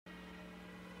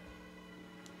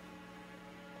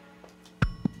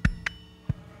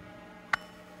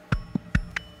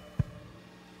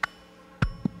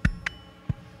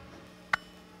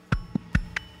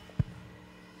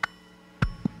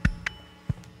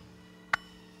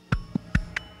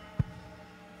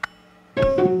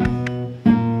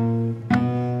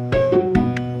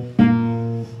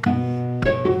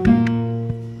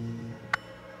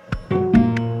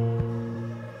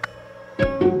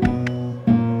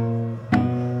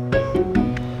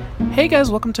Hey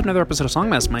guys, welcome to another episode of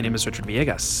Songmas. My name is Richard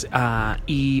Villegas.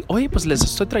 Y hoy pues les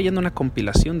estoy trayendo una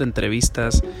compilación de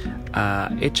entrevistas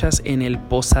hechas en el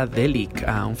Posadelic,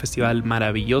 un festival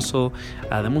maravilloso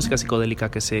de música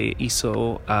psicodélica que se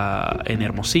hizo en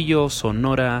Hermosillo,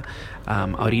 Sonora,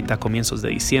 ahorita a comienzos de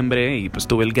diciembre, y pues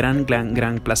tuve el gran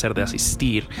placer de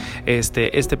asistir.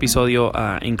 Este episodio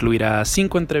incluirá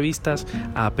 5 entrevistas,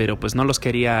 pero pues no los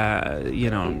quería,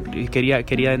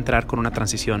 quería entrar con una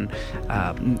transición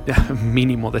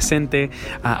mínimo decente.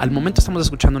 Al momento estamos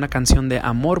escuchando una canción de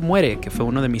Amor Muere, que fue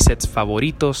uno de mis sets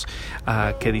favoritos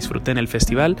que disfruté en el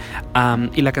festival,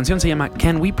 y la canción se llama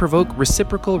Can We Provoke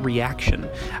Reciprocal Reaction,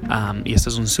 y este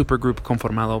es un supergroup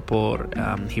conformado por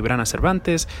Gibrana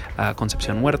Cervantes,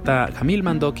 Concepción Huerta, Camil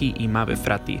Mandoki y Mabe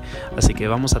Frati. Así que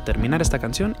vamos a terminar esta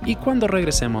canción y cuando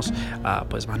regresemos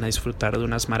pues van a disfrutar de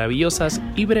unas maravillosas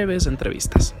y breves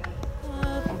entrevistas.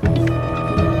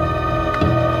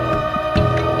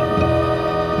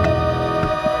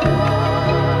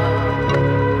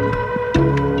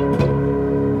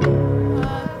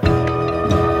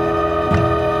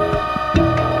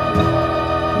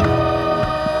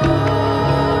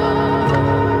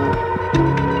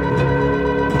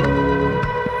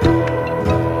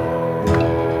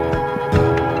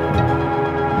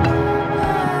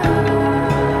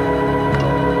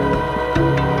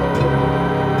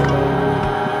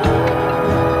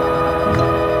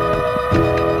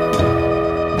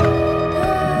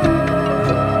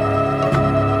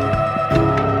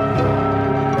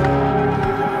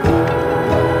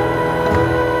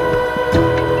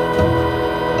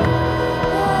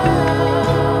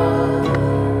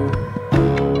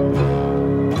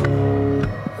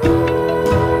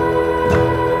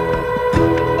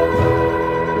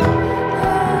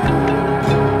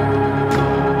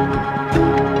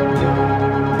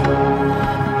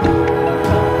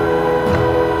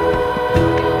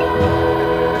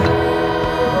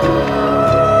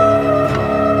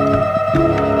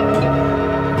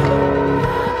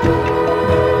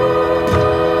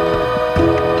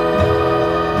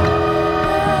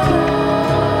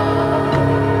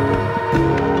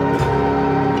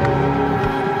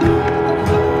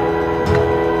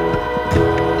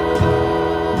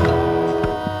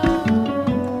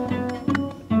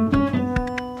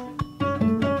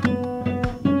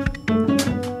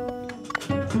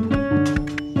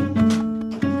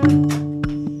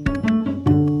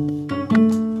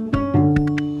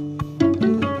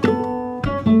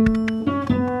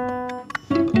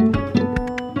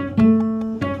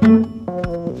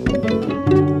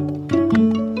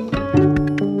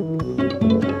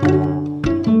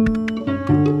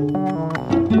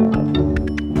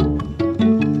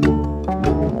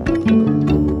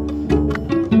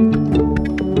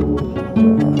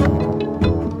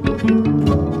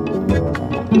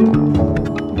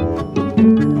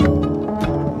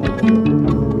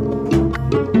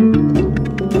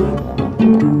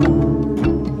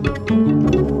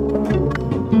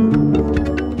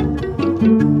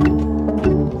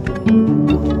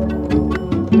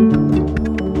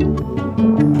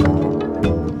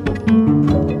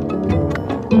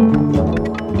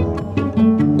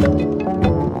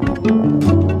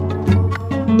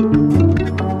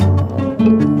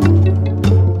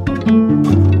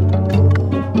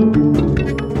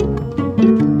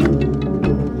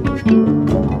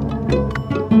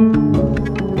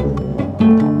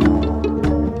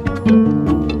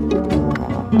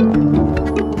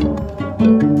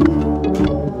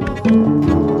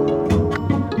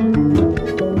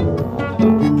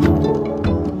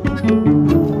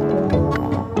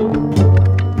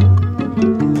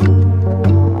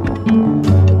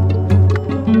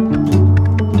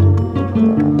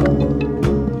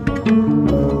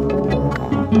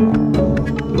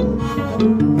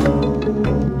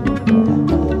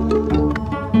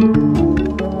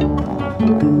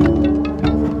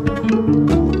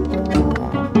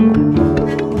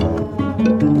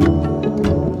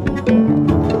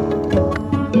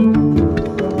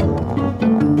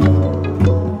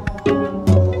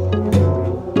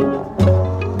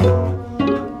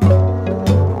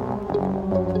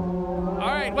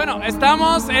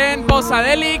 Estamos en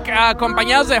Posadelic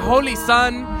acompañados de Holy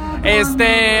Sun.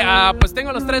 Pues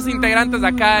tengo los 3 integrantes de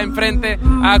acá enfrente.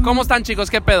 ¿Cómo están, chicos?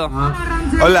 ¿Qué pedo?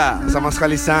 Hola, somos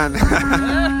Holy Sun.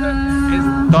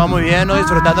 Todo muy bien, ¿no?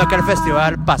 Disfrutando acá el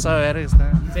festival. Paso a ver.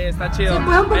 Sí, está chido.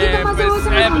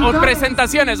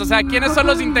 Presentaciones, o sea, ¿quiénes son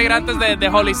los integrantes de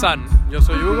Holy Sun? Yo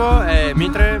soy Hugo,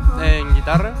 Mitre en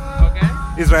guitarra.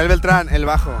 Israel Beltrán, el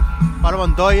bajo. Pablo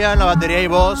Montoya en la batería y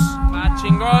voz.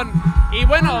 Chingón. Y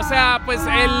bueno, o sea, pues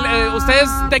ustedes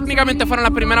técnicamente fueron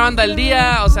la primera banda del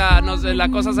día, o sea, la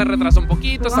cosa se retrasó un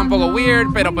poquito, está un poco weird,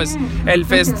 pero pues el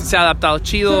fest se ha adaptado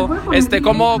chido.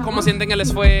 ¿Cómo sienten que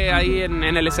les fue ahí en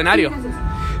el escenario?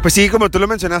 Pues sí, como tú lo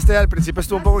mencionaste, al principio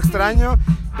estuvo un poco extraño,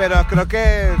 pero creo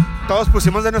que todos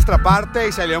pusimos de nuestra parte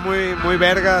y salió muy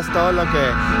vergas todo lo que,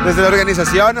 desde la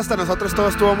organización hasta nosotros, todo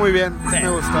estuvo muy bien, sí. Me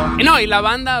gustó. No, y la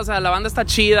banda, o sea, la banda está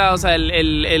chida, o sea,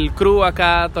 el crew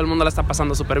acá, todo el mundo la está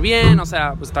pasando súper bien, o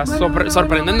sea, pues está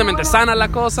sorprendentemente sana la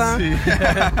cosa. Sí.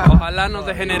 Ojalá nos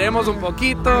degeneremos un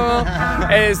poquito,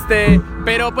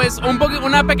 pero pues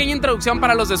una pequeña introducción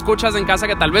para los escuchas en casa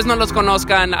que tal vez no los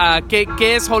conozcan. ¿Qué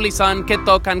es Holy Sun? ¿Qué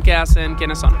tocan? ¿Qué hacen?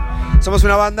 ¿Quiénes son? Somos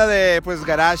una banda de pues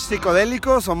garage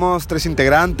psicodélico, somos 3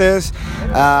 integrantes,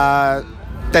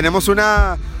 tenemos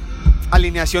una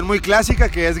alineación muy clásica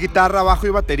que es guitarra, bajo y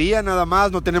batería nada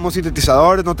más, no tenemos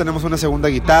sintetizadores, no tenemos una segunda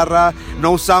guitarra,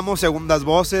 no usamos segundas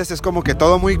voces, es como que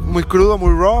todo muy crudo,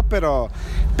 muy raw,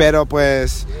 pero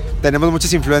pues tenemos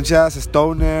muchas influencias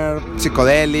stoner,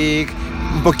 psicodélic,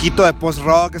 un poquito de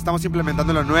post-rock, estamos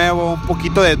implementando lo nuevo, un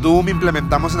poquito de doom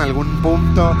implementamos en algún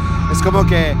punto, es como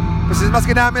que pues es más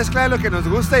que nada mezcla de lo que nos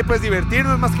gusta y pues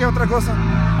divertirnos más que otra cosa.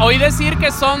 Oí decir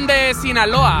que son de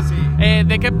Sinaloa. Sí.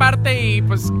 ¿De qué parte y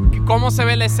pues cómo se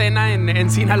ve la escena en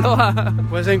Sinaloa?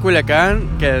 Pues en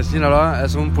Culiacán, que es Sinaloa,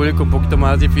 es un público un poquito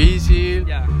más difícil.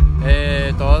 Yeah.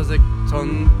 Todos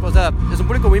son, o sea, es un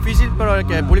público muy difícil, pero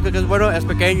el público que es bueno es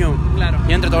pequeño. Claro.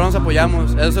 Y entre todos nos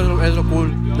apoyamos, eso es lo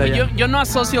cool de allá. Yo no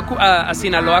asocio a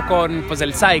Sinaloa con pues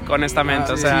el psych,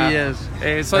 honestamente. O sea, sí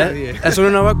es una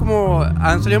nueva, como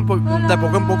han salido de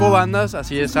poco en poco bandas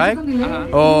así de psych,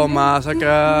 o más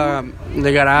acá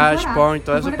de garage, punk y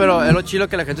todo eso, pero es lo chido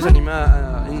que la gente se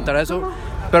anima a intentar eso.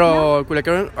 Pero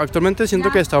Culiacán actualmente siento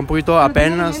que está un poquito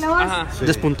apenas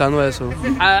despuntando eso.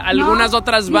 Algunas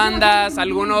otras bandas,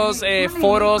 algunos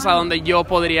foros a donde yo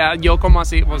como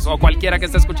así, pues, o cualquiera que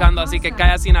esté escuchando, así que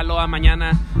cae a Sinaloa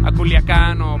mañana, a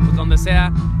Culiacán o pues donde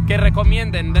sea, que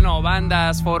recomienden de nuevo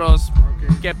bandas, foros.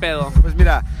 ¿Qué pedo? Pues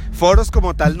mira, foros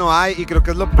como tal no hay y creo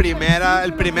que es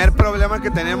el primer problema que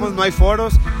tenemos, no hay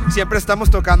foros, siempre estamos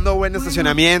tocando o en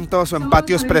estacionamientos o en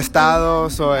patios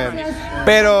prestados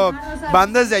pero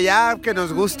bandas de allá que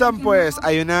nos gustan, pues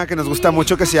hay una que nos gusta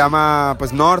mucho que se llama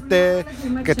pues Norte,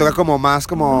 que toca como más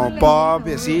como pop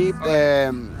y así,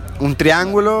 un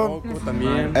Triángulo. Coco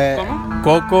también.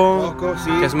 ¿Cómo? Coco,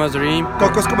 sí. Que es más dream.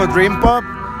 Coco es como dream pop.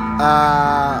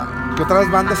 ¿Qué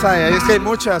otras bandas hay? Es que hay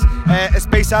muchas.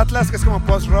 Space Atlas, que es como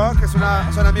post-rock,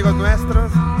 son amigos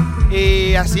nuestros.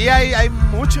 Y así hay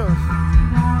muchos.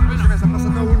 Me están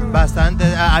pasando uno. Bastante.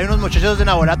 Hay unos muchachos de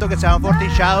Nabolato que se llaman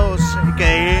 14 Shadows,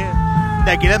 que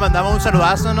de aquí les mandamos un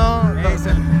saludazo, ¿no?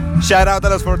 Shout out a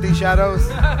los 14 Shadows.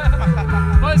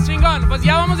 Pues chingón, pues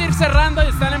ya vamos a ir cerrando y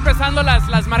están empezando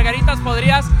las margaritas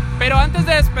podridas. Pero antes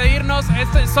de despedirnos,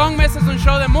 Songmes es un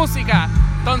show de música.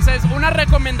 Entonces, una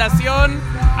recomendación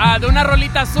de una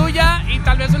rolita suya y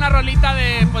tal vez una rolita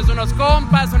de unos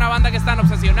compas, una banda que están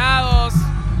obsesionados.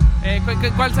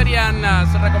 ¿Cuáles serían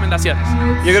sus recomendaciones?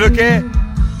 Yo creo que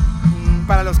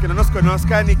para los que no nos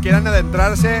conozcan y quieran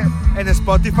adentrarse, en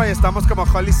Spotify estamos como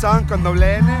Holy Sun con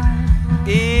doble N.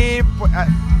 Y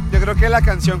yo creo que la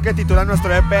canción que titula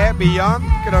nuestro EP, Beyond,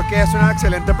 creo que es una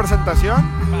excelente presentación.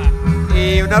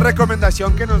 Y una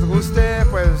recomendación que nos guste,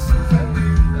 pues...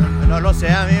 No lo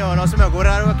sé, amigo, no se me ocurre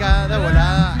algo acá de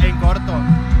volada en corto.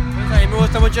 Pues a mí me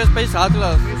gusta mucho Space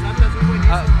Atlas.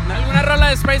 ¿Alguna rola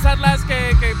de Space Atlas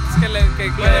que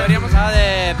deberíamos...?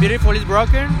 De Beautiful is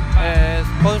Broken, es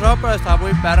post-rock, pero está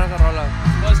muy perra esa rola.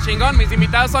 Pues chingón, mis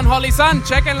invitados son Holy Sun,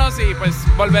 chéquenlos y pues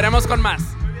volveremos con más.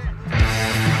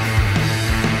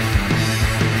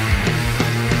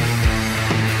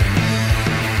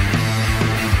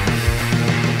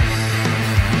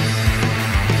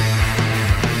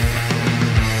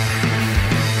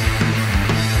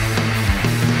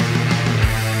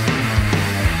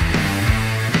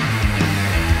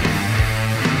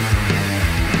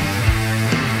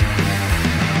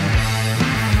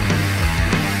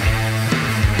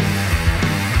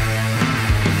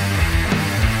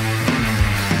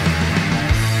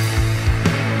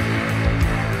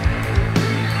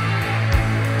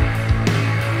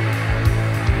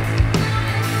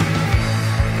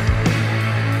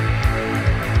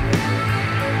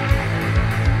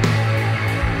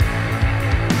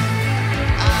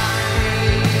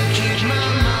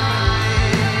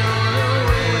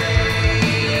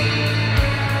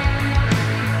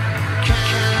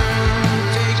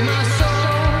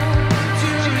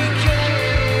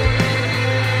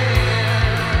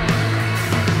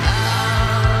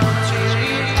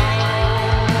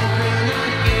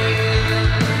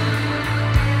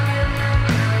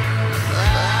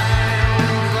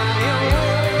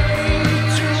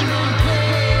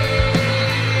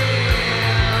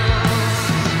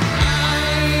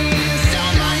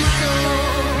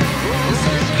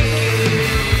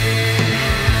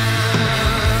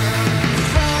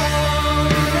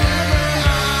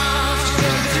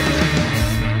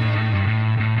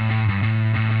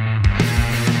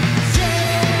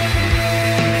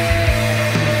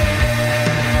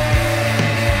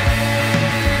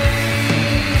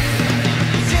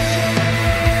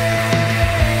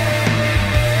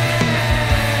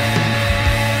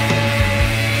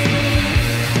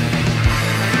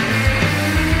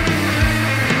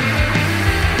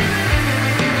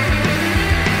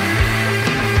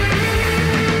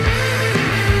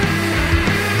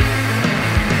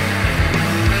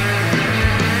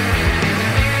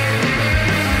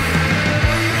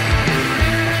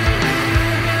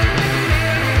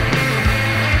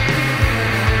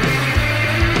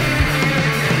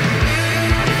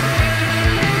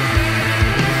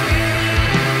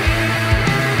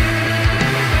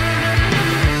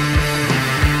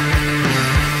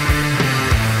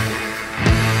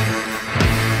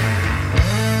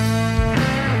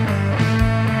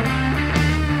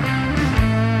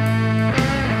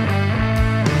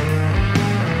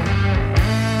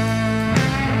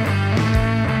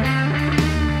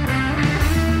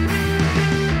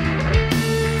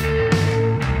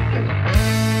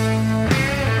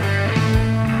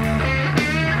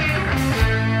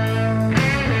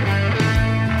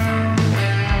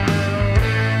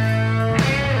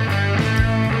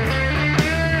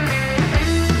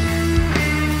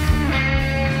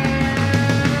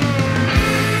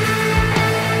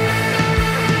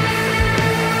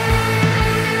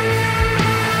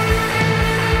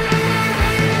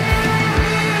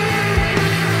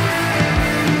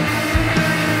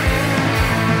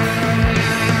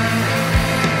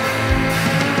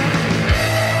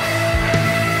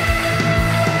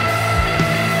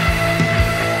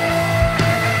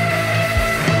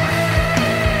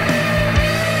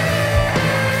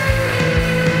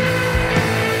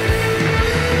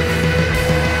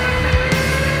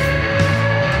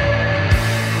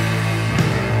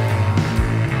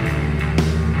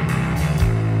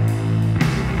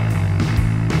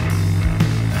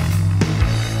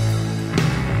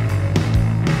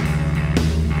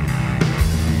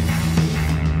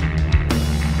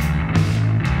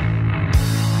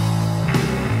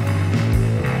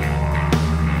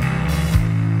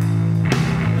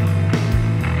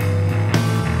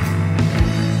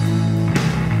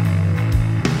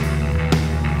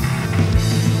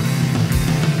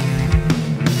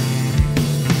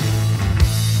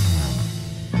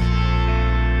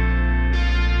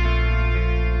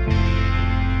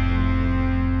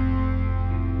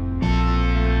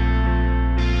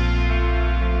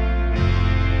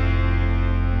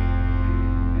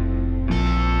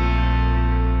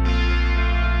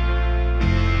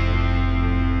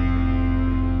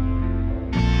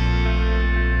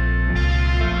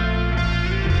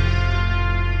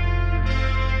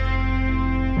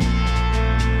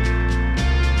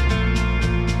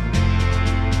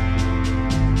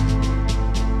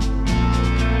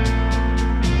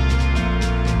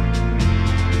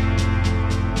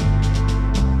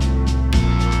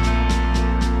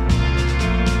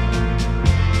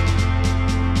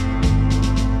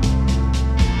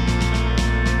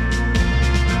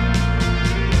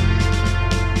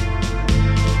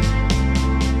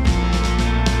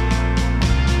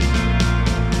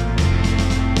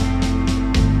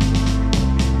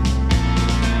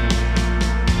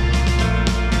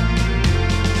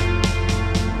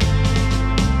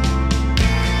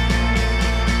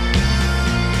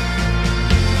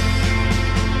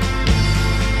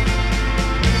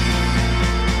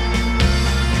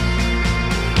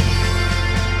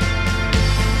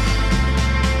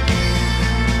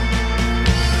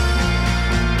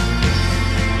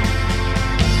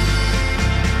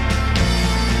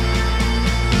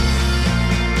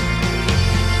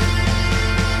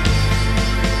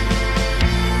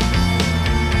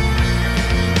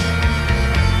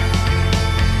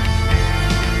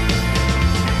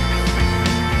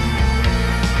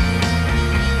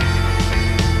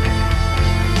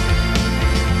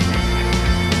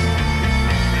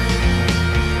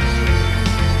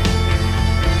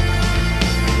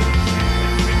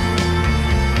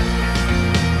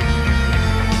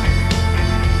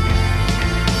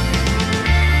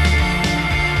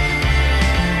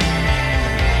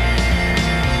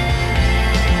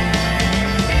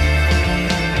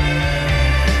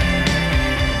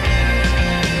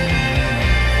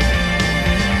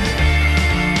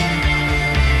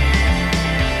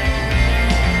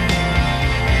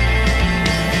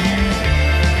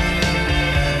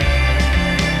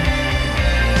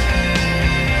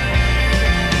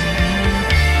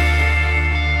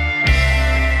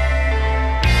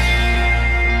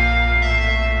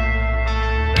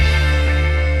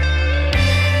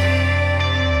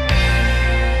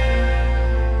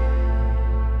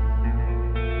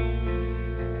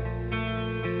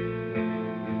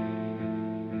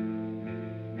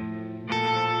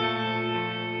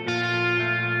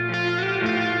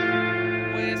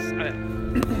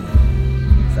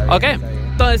 Está bien, Ok, está bien.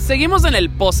 entonces seguimos en el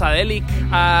Posadelic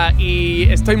y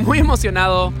estoy muy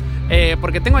emocionado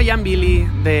porque tengo a Jan Billy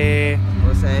de...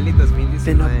 Posadelic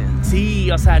 2019. Sí,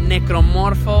 o sea,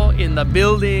 Necromorpho in the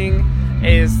building.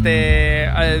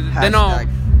 Hashtag.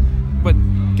 Pues,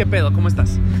 ¿qué pedo? ¿Cómo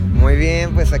estás? Muy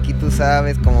bien, pues aquí tú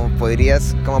sabes, como podría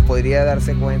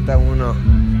darse cuenta uno.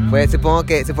 Pues supongo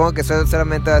que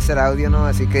solamente va a ser audio, ¿no?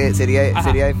 Así que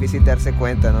sería difícil darse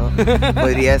cuenta, ¿no?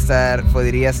 podría estar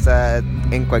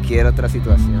en cualquier otra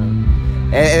situación.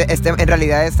 En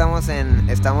realidad estamos en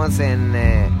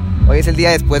hoy es el día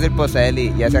después del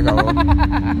Posadelic, ya se acabó.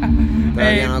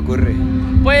 Todavía no ocurre.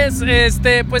 Pues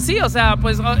sí, o sea,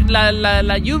 pues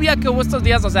la lluvia que hubo estos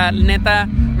días, o sea, neta,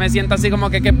 me siento así como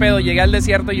que qué pedo, llegué al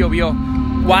desierto y llovió.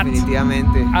 What?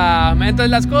 Definitivamente.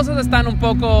 Entonces las cosas están un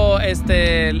poco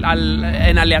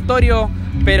en aleatorio,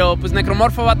 pero pues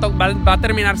Necromorpho va a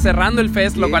terminar cerrando el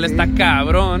fest, lo cual está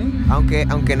cabrón. Aunque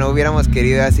no hubiéramos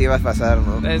querido, así iba a pasar,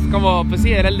 ¿no? Es como, pues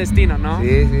sí, era el destino, ¿no?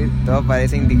 Sí, todo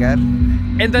parece indicar.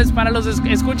 Entonces, para los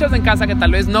escuchas en casa que tal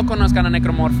vez no conozcan a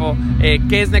Necromorpho,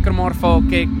 ¿qué es Necromorpho?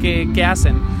 ¿Qué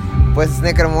hacen? Pues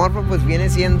Necromorpho pues viene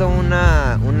siendo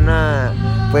una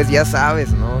pues ya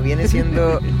sabes, ¿no? Viene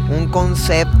siendo un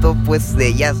concepto pues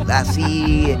de ya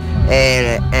así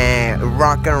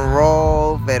rock and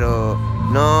roll, pero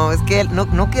no, es que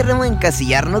no queremos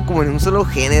encasillarnos como en un solo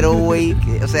género, güey.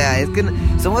 O sea, es que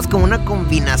somos como una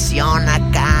combinación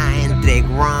acá entre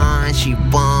grunge y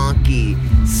punk y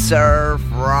surf,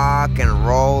 rock and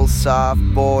roll, soft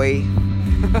boy.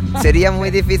 Sería muy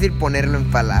difícil ponerlo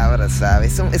en palabras,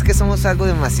 ¿sabes? Es que somos algo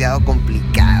demasiado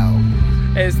complicado.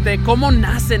 ¿Cómo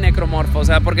nace Necromorpho? O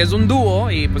sea, porque es un dúo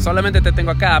y pues solamente te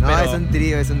tengo acá, no, pero... es un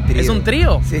trío. ¿Es un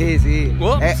trío? Sí. Es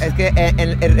que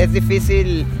es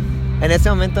difícil. En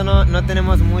este momento no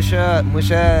tenemos muchas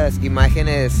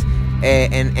imágenes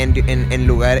en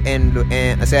lugar...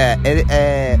 o sea,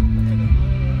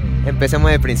 empecemos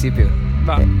del principio.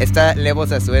 Va. Está Levo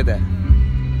Zazueta.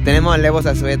 Tenemos a Levo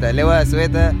Zazueta. Levo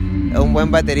Zazueta, un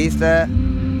buen baterista,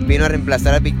 vino a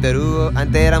reemplazar a Víctor Hugo.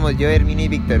 Antes éramos yo, Herminio y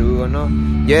Víctor Hugo, ¿no?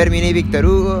 Yo, Herminio y Víctor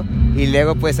Hugo. Y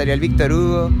luego pues salió el Víctor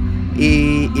Hugo.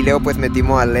 Y luego pues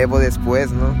metimos a Levo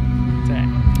después, ¿no? Sí.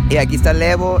 Y aquí está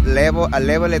Levo. A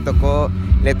Levo le tocó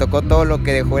todo lo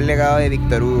que dejó el legado de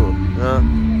Víctor Hugo, ¿no?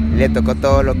 Le tocó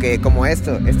todo lo que, como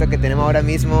esto que tenemos ahora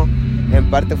mismo,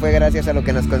 en parte fue gracias a lo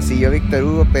que nos consiguió Víctor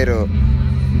Hugo, pero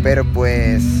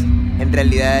pues en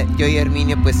realidad yo y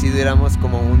Herminio pues sí duramos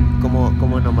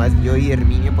como nomás yo y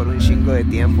Herminio por un chingo de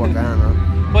tiempo acá,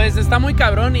 ¿no? Pues está muy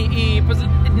cabrón y pues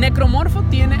Necromorpho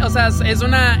tiene, o sea, es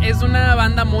una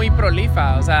banda muy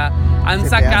prolifa, o sea, han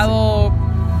sacado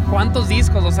 ¿cuántos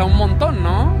discos? O sea, un montón,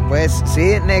 ¿no? Pues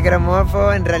sí,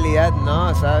 Necromorpho en realidad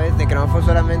no, ¿sabes? Necromorpho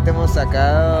solamente hemos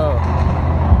sacado,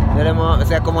 o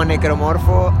sea, como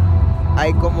Necromorpho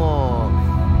hay como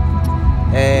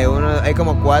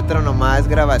 4 nomás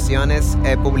grabaciones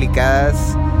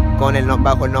publicadas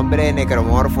bajo el nombre de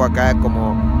Necromorpho acá,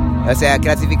 como, o sea,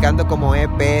 clasificando como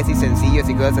EPs y sencillos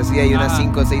y cosas así. Hay unas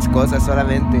 5 o 6 cosas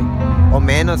solamente, o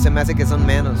menos, se me hace que son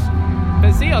menos.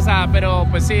 Pues sí, o sea, pero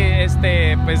pues sí,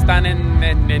 pues están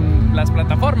en las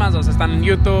plataformas, o sea, están en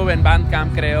YouTube, en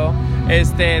Bandcamp, creo.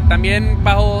 También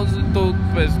bajo tu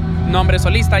pues nombre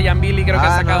solista, Jan Billy, creo que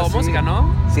has sacado música,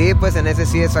 ¿no? Sí, pues en ese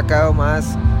sí he sacado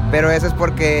más, pero eso es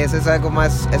porque eso es algo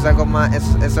más,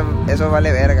 eso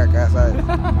vale verga acá, ¿sabes?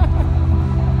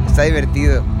 Está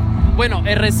divertido. Bueno,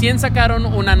 recién sacaron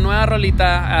una nueva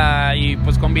rolita y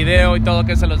pues con video y todo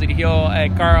que se los dirigió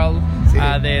Carl, sí.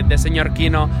 de Señor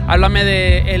Kino. Háblame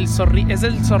de El Zorrillo. ¿Es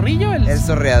el Zorrillo? El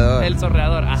Zorreador. El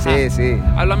Zorreador, ajá. Sí.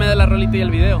 Háblame de la rolita y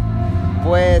el video.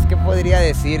 Pues, ¿qué podría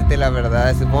decirte la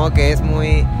verdad? Supongo que es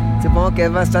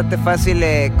bastante fácil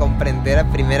comprender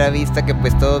a primera vista que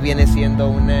pues todo viene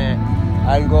siendo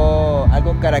algo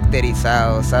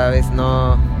caracterizado, ¿sabes?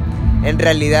 No, en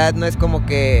realidad no es como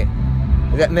que...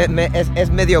 Es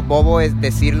medio bobo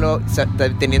decirlo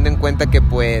teniendo en cuenta que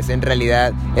pues en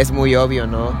realidad es muy obvio,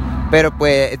 ¿no? Pero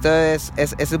pues esto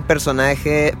es un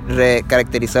personaje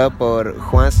caracterizado por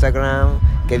Juan Instagram,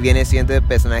 que viene siendo el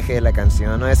personaje de la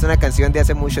canción, ¿no? Es una canción de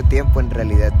hace mucho tiempo en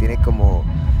realidad, tiene como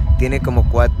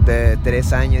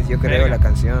 3 años yo creo la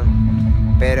canción,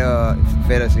 pero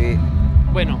sí.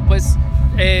 Bueno, pues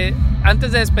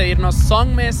antes de despedirnos,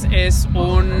 Songmes es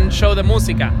un show de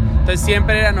música. Entonces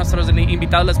siempre a nuestros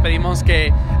invitados les pedimos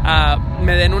que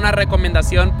me den una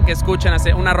recomendación, que escuchen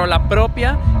una rola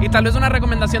propia y tal vez una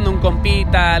recomendación de un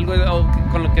compita, algo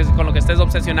con lo que estés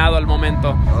obsesionado al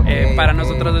momento. Para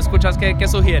nosotros escuchas, ¿qué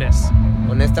sugieres?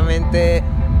 Honestamente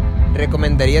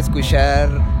recomendaría escuchar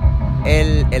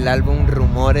el álbum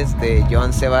Rumores de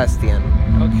Joan Sebastian.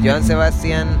 Okay. Joan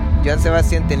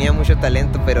Sebastian tenía mucho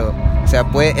talento, pero o sea,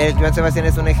 Joan Sebastian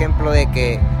es un ejemplo de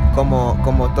que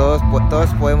como todos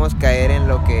podemos caer en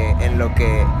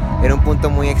un punto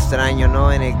muy extraño,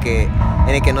 ¿no? En el que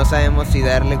no sabemos si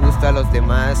darle gusto a los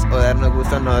demás o darnos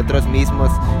gusto a nosotros mismos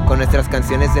con nuestras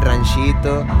canciones de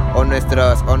ranchito o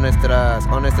nuestras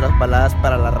baladas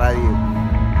para la radio.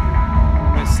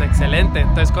 Pues excelente.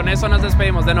 Entonces con eso nos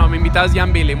despedimos. De nuevo, mi invitado es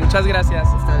Jan Billy. Muchas gracias.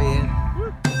 Está bien.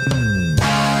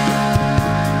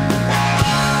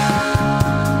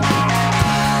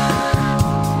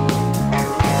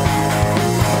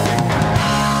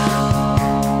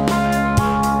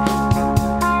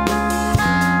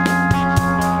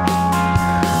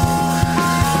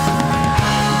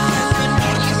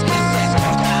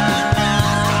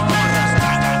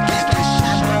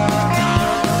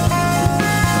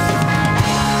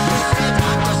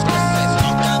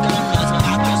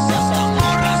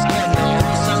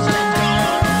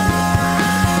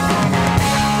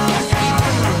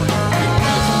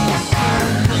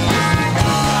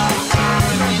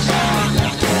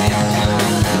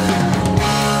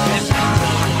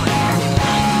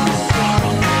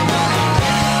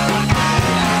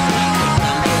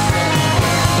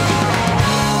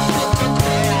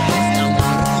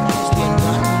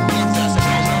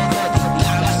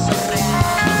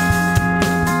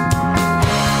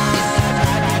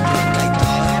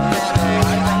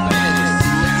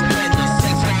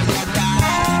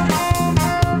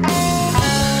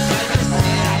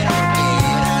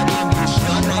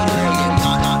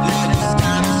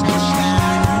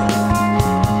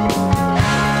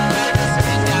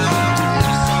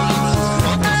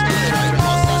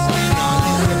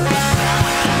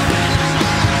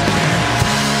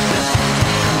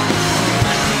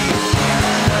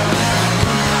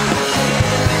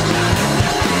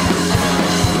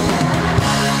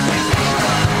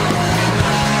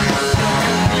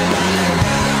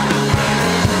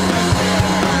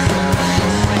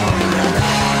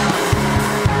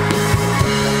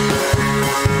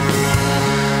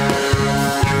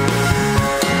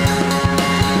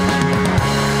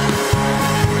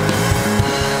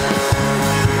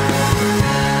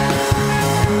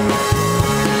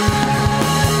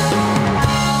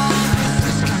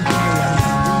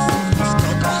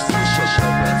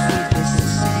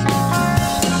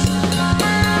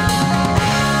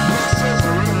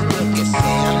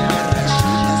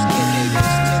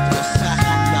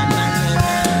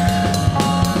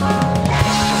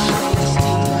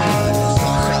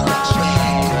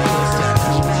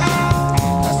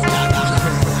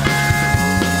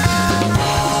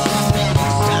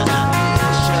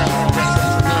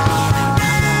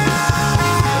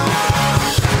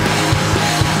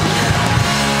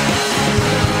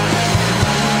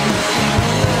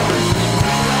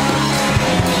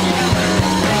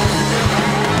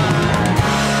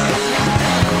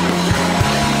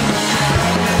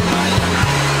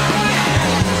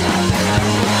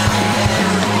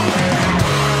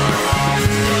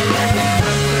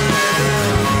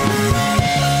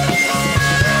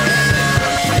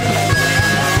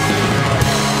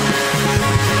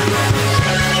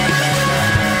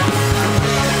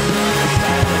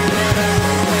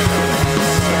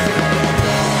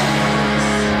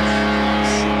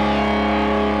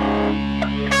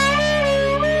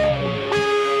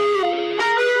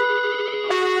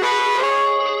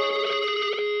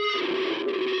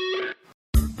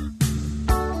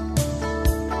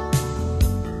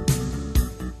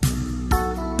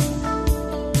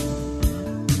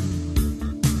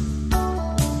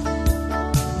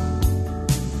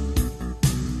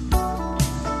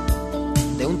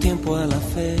 tiempo a la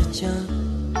fecha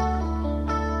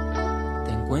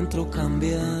te encuentro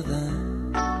cambiada.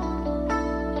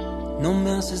 No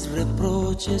me haces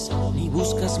reproches ni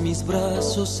buscas mis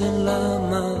brazos en la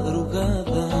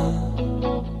madrugada.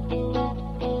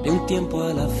 De un tiempo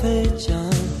a la fecha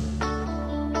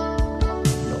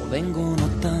lo vengo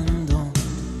notando.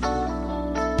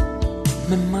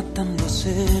 Me matan los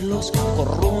celos,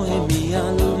 corroe mi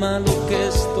alma lo que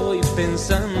estoy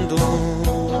pensando.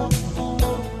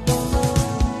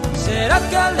 ¿Será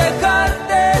que al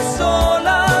dejarte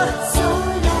sola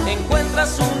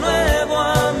encuentras un nuevo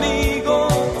amigo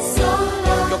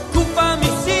que ocupa mi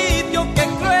sitio? Que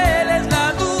cruel es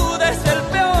la duda, es el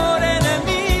peor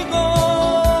enemigo.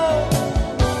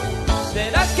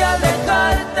 ¿Será que al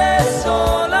dejarte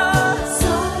sola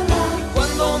y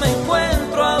cuando me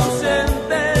encuentro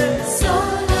ausente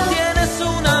tienes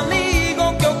un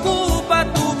amigo que ocupa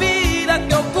tu vida,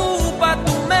 que ocupa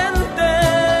tu mente?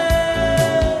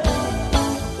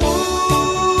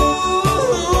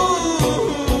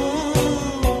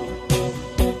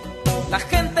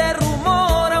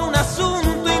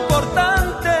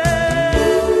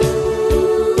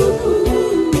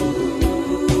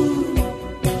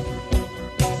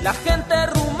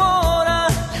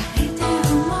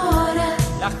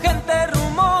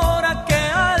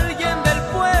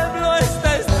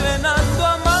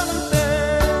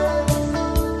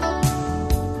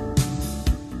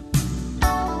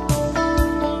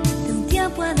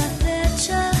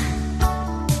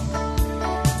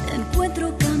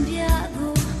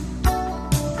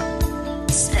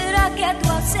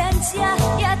 tu ausencia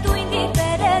y a tu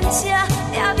indiferencia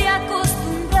me había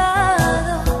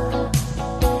acostumbrado.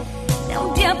 De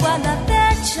un tiempo a la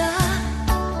fecha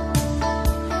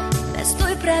me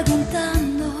estoy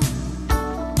preguntando,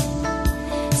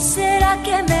 ¿será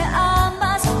que me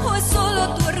amas o es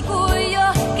solo tu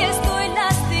orgullo que estoy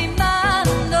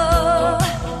lastimando?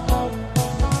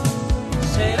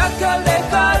 ¿Será que al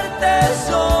dejarte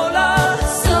sola,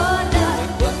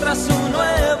 encuentras un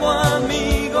nuevo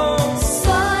amigo?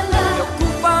 Que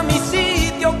ocupa mi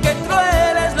sitio, que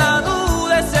cruel es la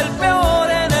duda, es el peor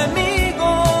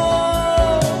enemigo.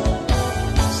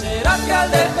 ¿Será que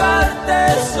al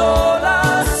dejarte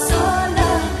sola,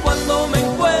 cuando me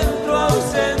encuentro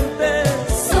ausente,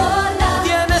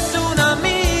 tienes un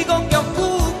amigo que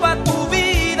ocupa tu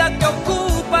vida, que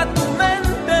ocupa tu mente?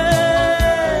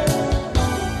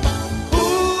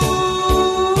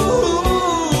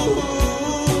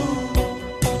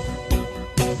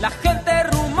 La gente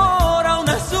rumora un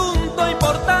asunto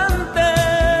importante.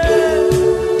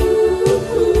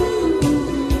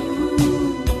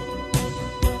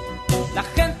 La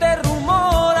gente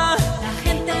rumora,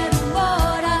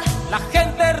 la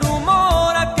gente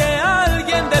rumora que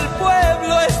alguien del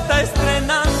pueblo está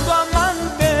estrenando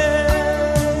amante.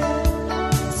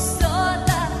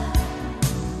 Sola,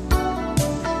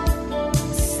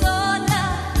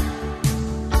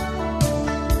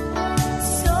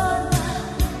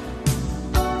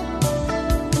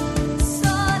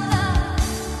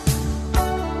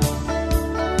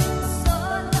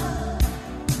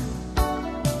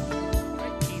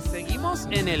 Y seguimos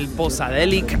en el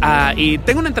Posadelic y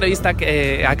tengo una entrevista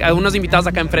a unos invitados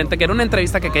acá enfrente, que era una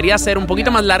entrevista que quería hacer un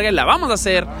poquito más larga y la vamos a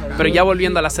hacer, pero ya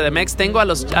volviendo a la CDMX, tengo a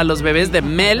los bebés de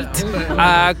Melt.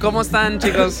 ¿Cómo están,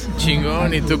 chicos?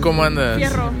 Chingón, ¿y tú cómo andas?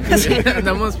 Fierro.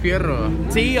 Andamos fierro.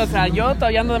 Sí, o sea, yo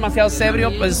todavía ando demasiado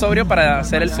sobrio para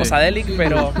hacer el Posadelic,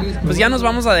 pero pues ya nos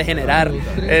vamos a degenerar.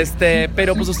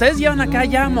 Pero pues ustedes llevan acá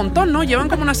ya un montón, ¿no? Llevan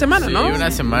como una semana, ¿no? Sí,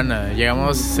 una semana.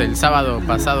 Llegamos el sábado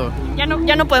pasado.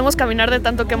 Ya no podemos caminar de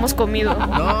tanto que hemos comido.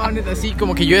 No, neta, sí,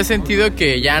 como que yo he sentido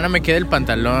que ya no me queda el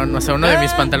pantalón. O sea, uno de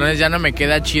mis pantalones ya no me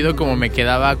queda chido como me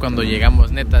quedaba cuando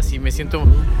llegamos, neta. Sí, me siento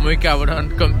muy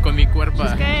cabrón con mi cuerpo.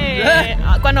 Es que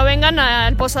cuando vengan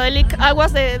al Posadelic,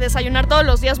 aguas de desayunar todos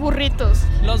los días burritos.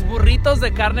 Los burritos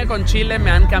de carne con chile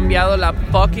me han cambiado la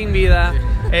fucking vida.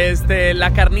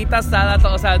 La carnita asada,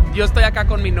 o sea, yo estoy acá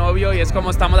con mi novio y es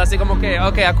como estamos así como que,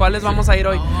 ok, ¿a cuáles vamos a ir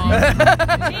hoy?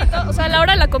 Sí, o sea, a la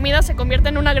hora de la comida se convierte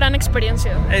en una gran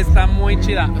experiencia. Está muy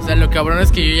chida. O sea, lo cabrón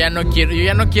es que yo ya no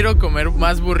quiero comer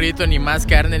más burrito, ni más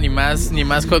carne, ni más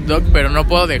hot dog, pero no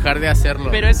puedo dejar de hacerlo.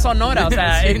 Pero es Sonora, o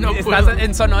sea, sí, no estás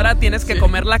en Sonora, tienes que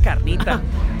comer la carnita.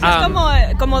 Sí,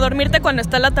 es como dormirte cuando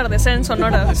está el atardecer en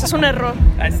Sonora. Eso es un error.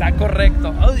 Está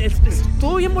correcto.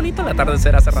 Estuvo bien bonito el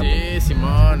atardecer hace rato. Sí,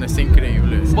 Simón, está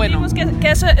increíble. Bueno,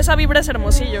 que esa vibra es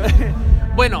Hermosillo.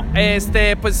 Bueno,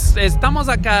 pues estamos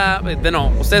acá. No,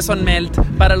 ustedes son Melt.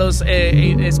 Para los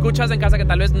escuchas en casa que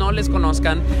tal vez no les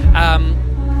conozcan,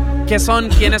 ¿qué son?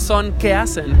 ¿Quiénes son? ¿Qué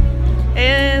hacen?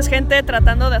 Es gente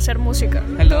tratando de hacer música.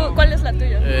 Hello. ¿Cuál es la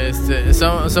tuya?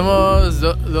 Somos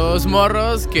dos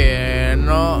morros que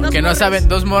no saben,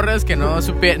 dos morros que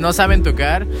no saben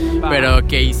tocar, pero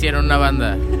que hicieron una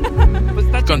banda. Pues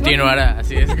continuará,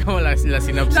 así es como la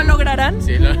sinopsis. ¿Lo lograrán?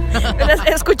 Sí,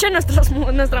 Escuchen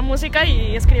nuestra música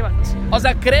y escríbanos. O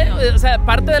sea,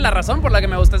 parte de la razón por la que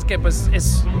me gusta es que pues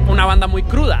es una banda muy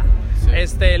cruda.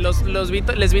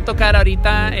 Les vi tocar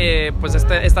ahorita pues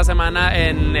esta semana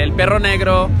en El Perro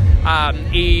Negro,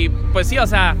 y pues sí, o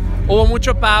sea, hubo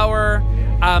mucho power.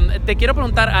 Te quiero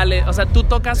preguntar, Ale, o sea, tú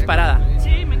tocas parada.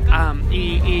 Sí, me encanta.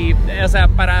 O sea,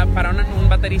 para un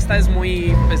baterista es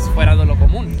muy fuera de lo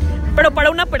común. Pero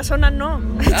para una persona no.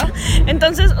 ¿Ah?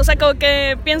 Entonces, o sea, como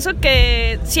que pienso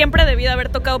que siempre debí de haber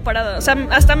tocado parada. O sea,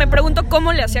 hasta me pregunto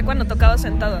cómo le hacía cuando tocaba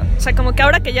sentada. O sea, como que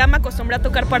ahora que ya me acostumbré a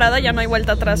tocar parada, ya no hay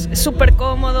vuelta atrás. Es súper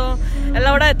cómodo. A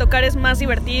la hora de tocar es más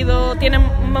divertido. Tiene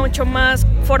mucho más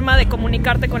forma de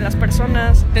comunicarte con las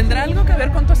personas. ¿Tendrá algo que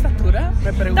ver con tu estatura?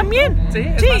 Me pregunto. También. Sí,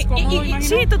 sí, más cómodo,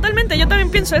 sí, totalmente. Yo también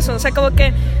pienso eso. O sea, como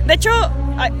que, de hecho,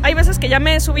 hay veces que ya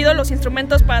me he subido los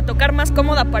instrumentos para tocar más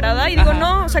cómoda parada y digo,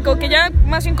 no, o sea, como que ya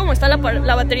más bien como está la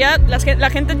batería, la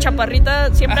gente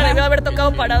chaparrita siempre debió haber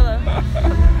tocado parada.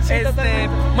 Sí,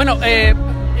 bueno,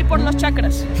 y por los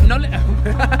chakras. Pues no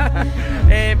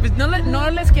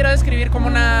les quiero describir como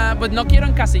pues no quiero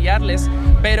encasillarles,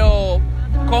 pero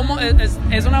 ¿cómo es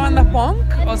una banda punk?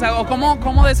 O sea, o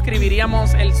 ¿cómo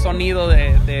describiríamos el sonido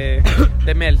de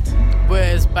Melt?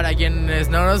 Pues para quienes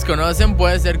no nos conocen,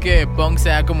 puede ser que punk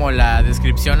sea como la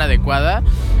descripción adecuada,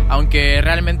 aunque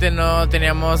realmente no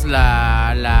teníamos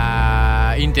la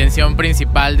la intención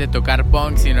principal de tocar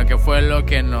punk, sino que fue lo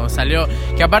que nos salió.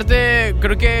 Que aparte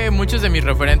creo que muchos de mis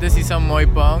referentes sí son muy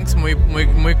punks,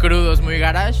 muy crudos, muy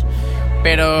garage.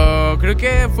 Pero creo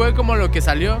que fue como lo que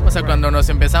salió, o sea, cuando nos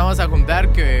empezamos a juntar,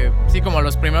 que sí, como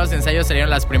los primeros ensayos salieron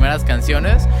las primeras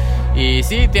canciones. Y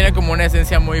sí, tiene como una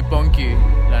esencia muy punky,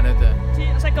 la neta. Sí,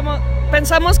 o sea, como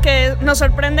pensamos que nos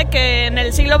sorprende que en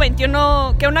el siglo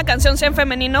XXI que una canción sea en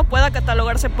femenino pueda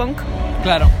catalogarse punk.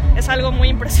 Claro. Es algo muy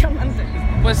impresionante.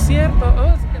 Pues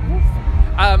cierto.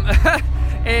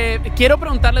 Quiero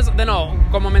preguntarles, de nuevo,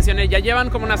 como mencioné, ya llevan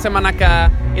como una semana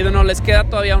acá y de nuevo les queda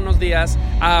todavía unos días.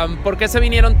 ¿Por qué se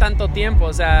vinieron tanto tiempo?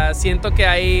 O sea, siento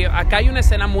que acá hay una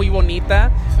escena muy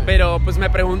bonita, sí, pero pues me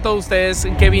pregunto ustedes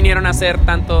qué vinieron a hacer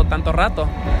tanto rato.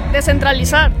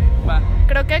 Descentralizar.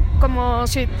 Creo que como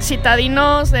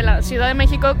citadinos de la Ciudad de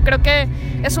México, creo que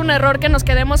es un error que nos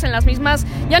quedemos en las mismas,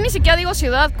 ya ni siquiera digo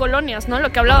ciudad, colonias, ¿no?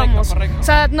 Lo que hablábamos. Correcto. O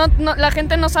sea, no, la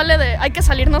gente no sale hay que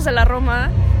salirnos de la Roma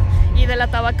y de la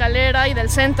tabacalera y del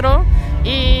centro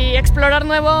y explorar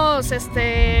nuevos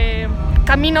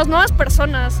caminos, nuevas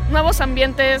personas, nuevos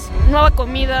ambientes, nueva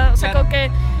comida. O sea, claro.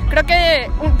 Creo que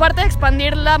parte de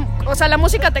expandir la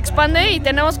música te expande y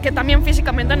tenemos que también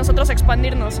físicamente nosotros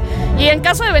expandirnos. Y en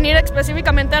caso de venir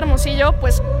específicamente a Hermosillo,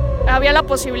 pues había la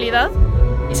posibilidad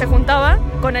y se juntaba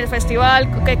con el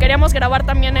festival, que queríamos grabar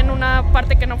también en una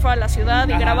parte que no fuera la ciudad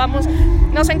y grabamos.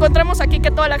 Nos encontramos aquí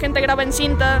que toda la gente graba en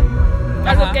cinta,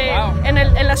 algo que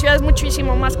en la ciudad es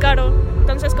muchísimo más caro.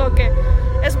 Entonces como que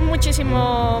es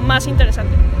muchísimo más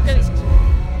interesante. ¿Qué dices?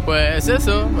 Pues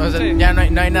eso, o sea, sí, ya no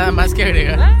hay nada más que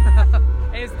agregar.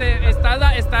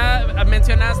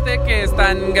 Mencionaste que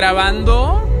están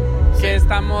grabando, que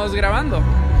estamos grabando.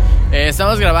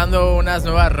 Estamos grabando unas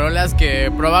nuevas rolas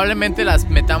que probablemente las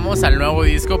metamos al nuevo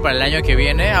disco para el año que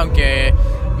viene, aunque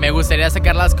me gustaría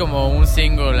sacarlas como un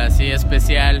single así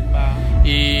especial.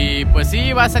 Y pues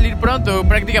sí, va a salir pronto,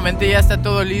 prácticamente ya está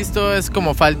todo listo, es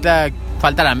como falta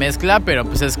la mezcla, pero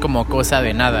pues es como cosa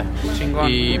de nada.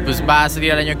 Chingón. Y pues va a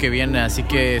salir el año que viene, así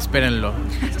que espérenlo.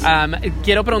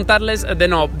 Quiero preguntarles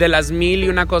de las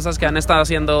 1001 cosas que han estado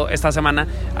haciendo esta semana.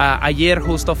 Ayer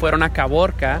justo fueron a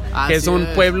Caborca, que es un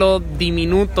pueblo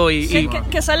diminuto y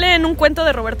que sale en un cuento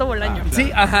de Roberto Bolaño.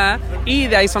 Sí, ajá. Y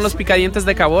de ahí son los Picadientes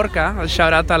de Caborca.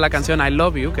 Shout out a la canción I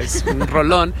Love You, que es un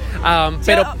rolón.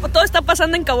 Pero todo está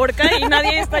pasando en Caborca y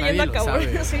nadie está yendo a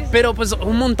Caborca. Sí. Pero pues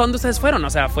un montón de ustedes fueron. O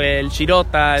sea, fue el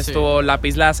Chirota, estuvo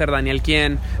Lápiz Láser, Daniel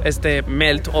Quien,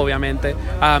 Melt, obviamente.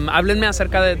 Háblenme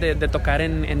acerca de tocar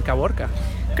en Caborca.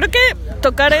 Creo que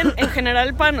tocar en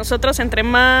general para nosotros, entre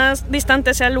más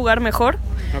distante sea el lugar, mejor.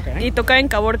 Okay. Y tocar en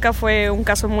Caborca fue un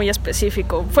caso muy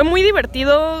específico. Fue muy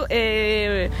divertido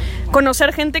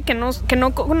conocer gente que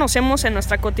no conocemos en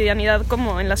nuestra cotidianidad,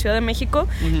 como en la Ciudad de México.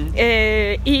 Uh-huh.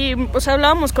 Y pues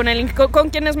hablábamos con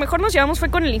quienes mejor nos llevamos fue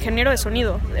con el ingeniero de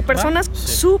sonido. Personas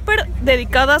súper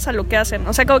dedicadas a lo que hacen.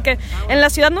 O sea, como que en la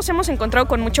ciudad nos hemos encontrado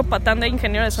con mucho patán de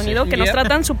ingeniero de sonido que nos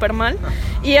tratan súper mal.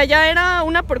 Y allá era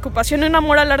una preocupación y un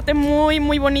amor al arte muy,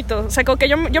 muy bonito. O sea, como que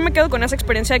yo me quedo con esa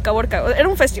experiencia de Caborca. Era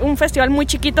un festival muy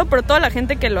chiquito, pero toda la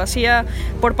gente que lo hacía,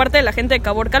 por parte de la gente de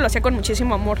Caborca, lo hacía con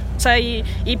muchísimo amor. O sea, y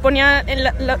ponía,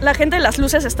 la gente de las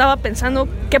luces estaba pensando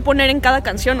qué poner en cada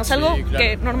canción. O sea, algo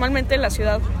que normalmente en la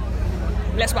ciudad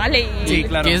les vale. Sí,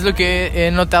 claro. ¿Qué es lo que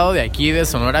he notado de aquí, de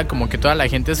Sonora? Como que toda la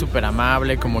gente es súper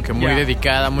amable, como que muy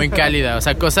dedicada, muy cálida. O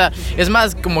sea, es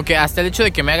más, como que hasta el hecho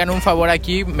de que me hagan un favor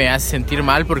aquí me hace sentir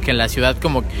mal, porque en la ciudad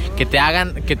como que te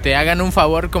hagan un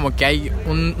favor, como que hay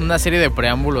una serie de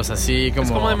preámbulos así como...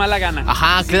 Es como de mala gana.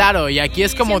 Ajá, claro, y aquí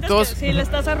es como todos... Sí, le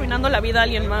estás arruinando la vida a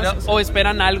alguien más. O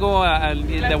esperan algo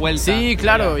de vuelta. Sí,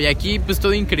 claro, y aquí pues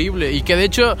todo increíble. Y que de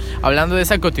hecho, hablando de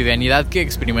esa cotidianidad que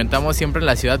experimentamos siempre en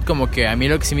la ciudad, como que a mí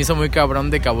lo que se me hizo muy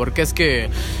cabrón de Caborca es que,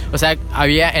 o sea,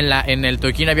 había en el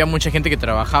toquín había mucha gente que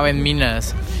trabajaba en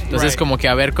minas. Entonces como que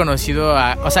haber conocido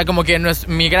o sea, como que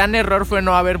mi gran error fue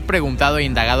no haber preguntado e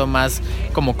indagado más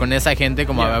como con esa gente,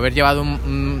 como haber llevado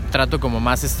un trato como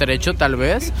más estrecho tal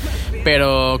vez,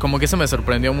 pero como que eso me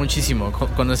sorprendió muchísimo,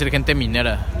 conocer gente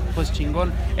minera. Pues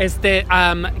chingón.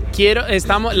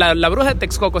 La Bruja de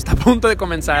Texcoco está a punto de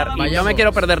comenzar y no me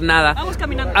quiero perder nada. Vamos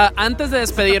caminando. Antes de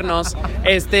despedirnos,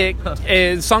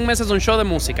 Songmes es un show de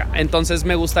música, entonces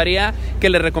me gustaría que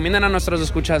le recomienden a nuestros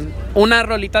escuchas una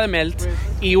rolita de Melt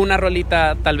y una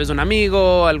rolita tal vez de un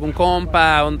amigo, algún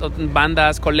compa,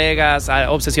 bandas, colegas,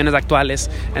 obsesiones actuales.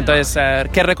 Entonces,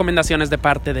 ¿qué recomendaciones de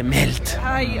parte de Melt?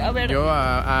 Ay, a ver. Yo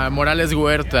a Morales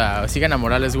Huerta, sigan a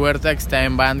Morales Huerta, que está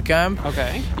en Bandcamp.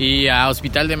 Okay. Y a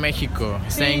Hospital de México,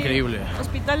 está Sí, increíble.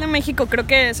 Hospital de México creo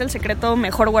que es el secreto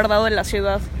mejor guardado de la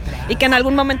ciudad y que en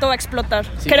algún momento va a explotar.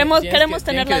 Sí, queremos tienen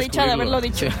tener que la dicha de descubrirlo. haberlo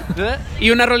dicho. Sí.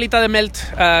 Y una rolita de Melt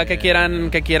que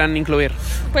quieran incluir.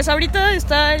 Pues ahorita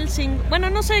está bueno,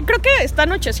 no sé, creo que está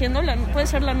anocheciendo, puede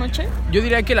ser la noche. Yo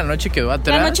diría que la noche quedó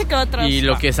atrás. La noche quedó atrás. Y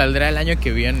lo que saldrá el año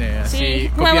que viene. Así,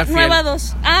 Sí, copia fiel. nueva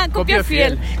 2. Ah, copia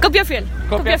fiel. Copia fiel.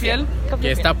 ¿Copia fiel? Copia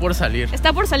Que fiel. está por salir.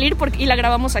 Está por salir y la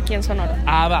grabamos aquí en Sonora.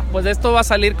 Ah, va. Pues esto va a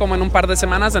salir como en un par de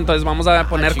semanas, entonces vamos a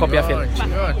poner copia fiel.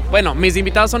 Chingón. Bueno, mis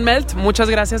invitados son Melt, muchas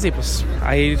gracias y pues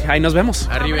ahí nos vemos.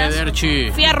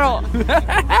 Arrivederci. ¡Fierro!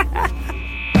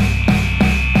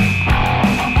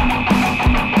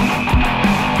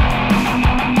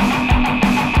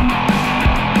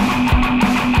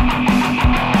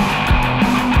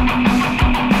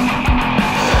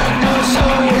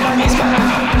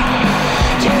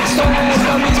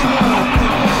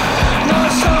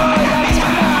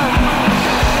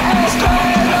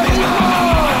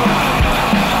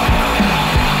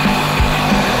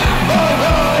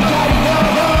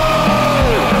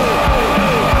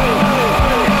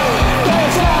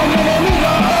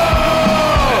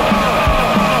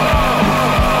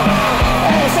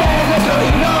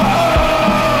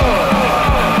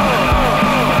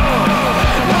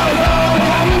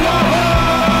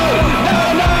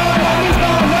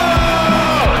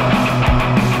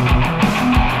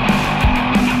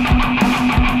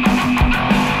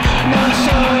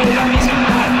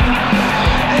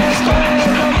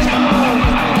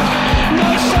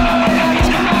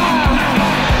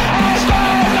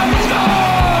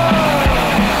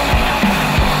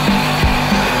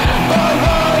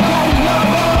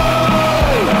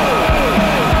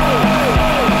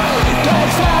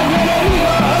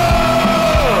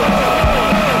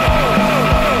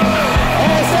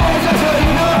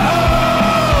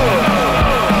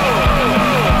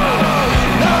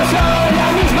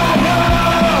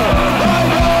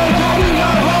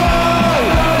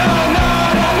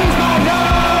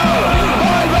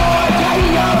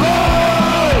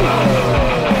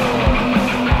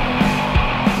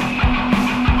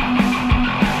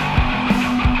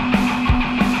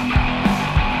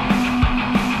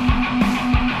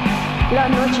 La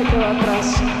noche quedó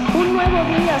atrás. Un nuevo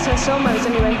día se asoma desde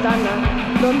mi ventana.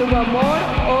 Donde hubo amor,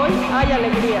 hoy hay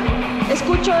alegría.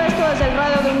 Escucho esto desde el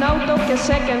radio de un auto que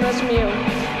sé que no es mío.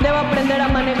 Debo aprender a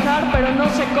manejar, pero no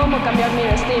sé cómo cambiar mi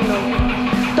destino.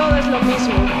 Todo es lo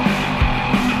mismo.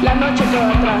 La noche quedó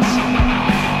atrás.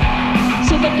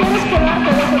 Si te quieres quedar,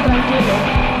 te dejo tranquilo.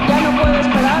 Ya no puedo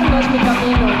esperar, no es mi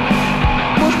camino.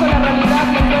 Busco la realidad,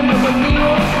 me encuentro contigo.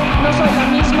 No soy la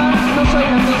misma, no soy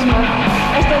la misma.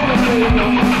 Este es nuestro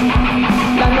himno.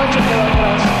 La noche quedó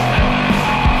atrás.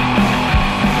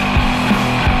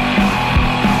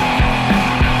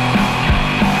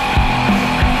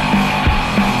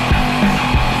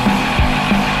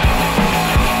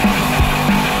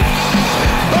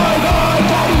 Voy, voy,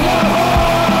 cariño,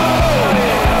 voy.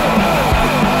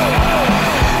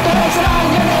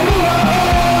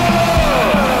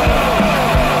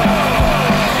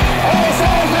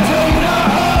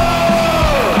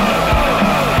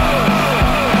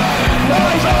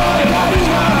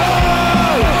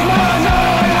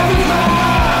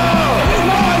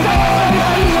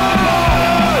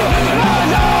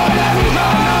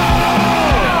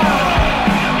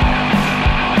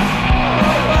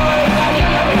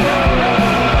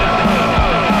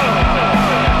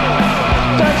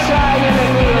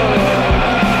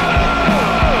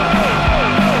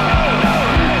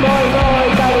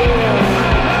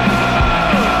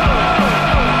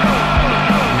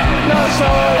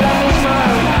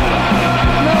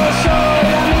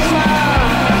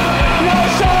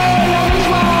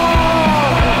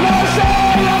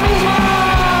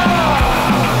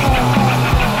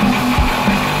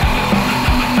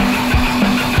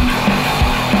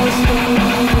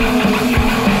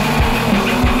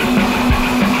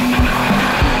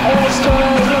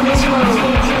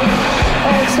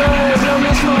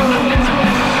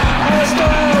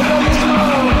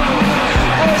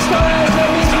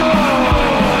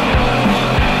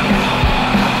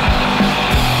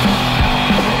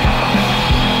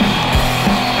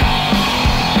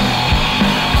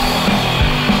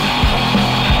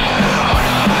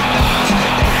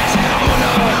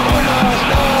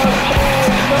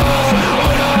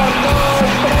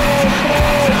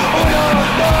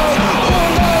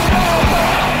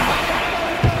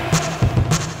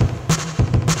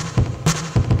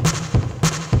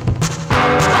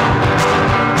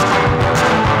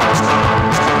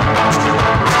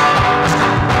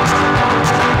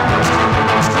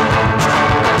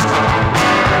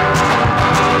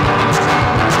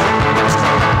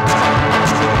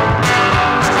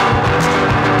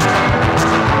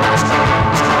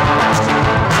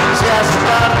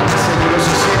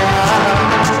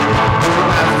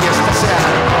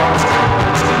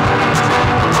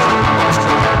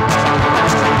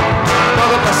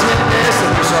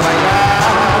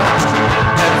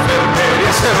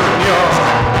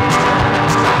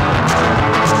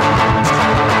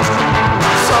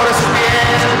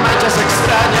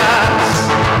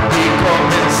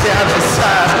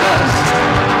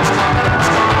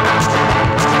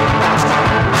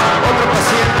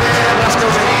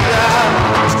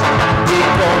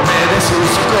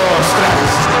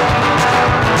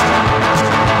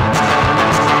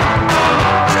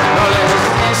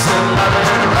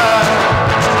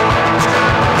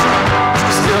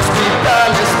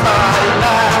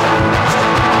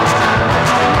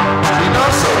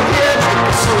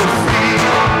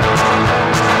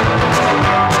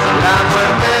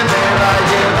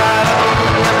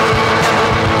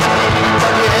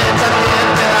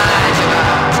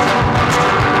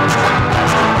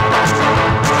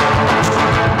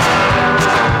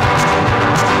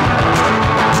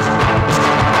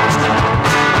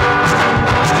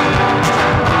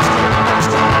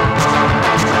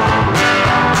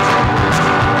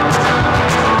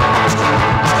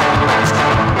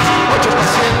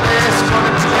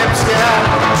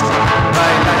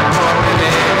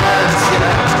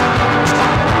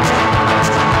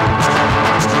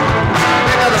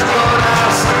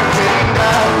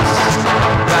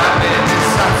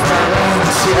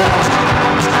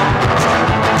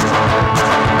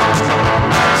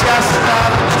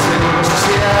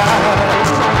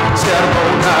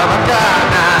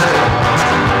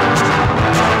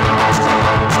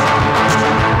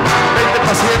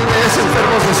 pobres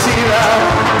enfermos de sida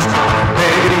me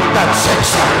gritan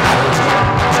sexo anal.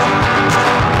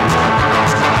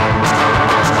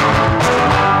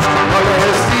 No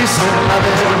les dicen la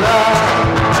verdad,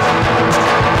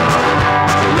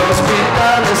 el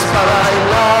hospital es para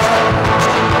bailar,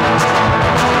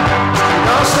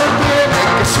 no se tiene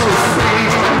que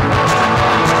sufrir,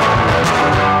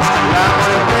 la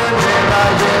muerte me va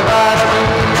a llevar a mí,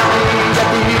 y a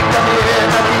ti también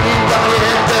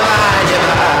te va a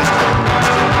llevar.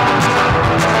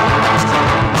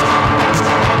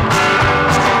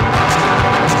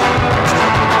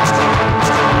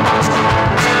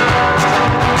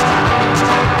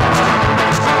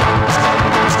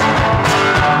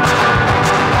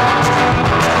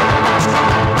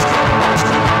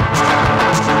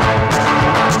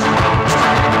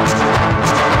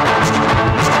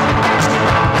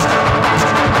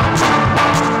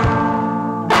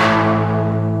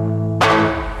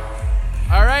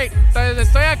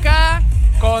 Estoy acá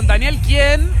con Daniel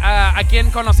Quien, a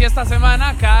quien conocí esta semana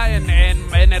acá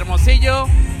en Hermosillo,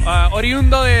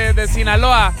 oriundo de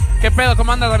Sinaloa. ¿Qué pedo?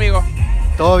 ¿Cómo andas, amigo?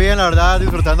 Todo bien, la verdad,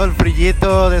 disfrutando el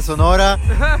frillito de Sonora.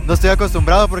 No estoy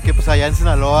acostumbrado porque pues allá en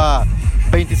Sinaloa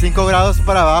 25 grados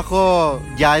para abajo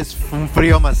ya es un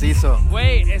frío macizo.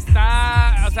 Güey, o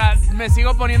sea, me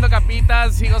sigo poniendo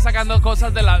capitas, sigo sacando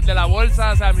cosas de la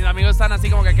bolsa, o sea, mis amigos están así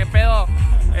como que ¿qué pedo?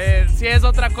 Sí es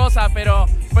otra cosa, pero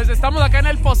pues estamos acá en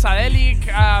el Posadelic.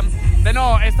 De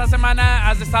nuevo, esta semana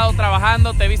has estado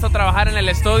trabajando, te he visto trabajar en el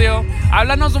estudio.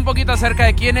 Háblanos un poquito acerca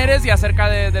de quién eres y acerca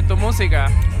de tu música.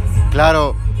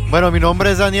 Claro, bueno, mi nombre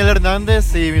es Daniel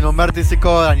Hernández y mi nombre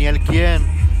artístico Daniel Quien.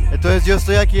 Entonces yo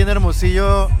estoy aquí en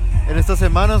Hermosillo en estas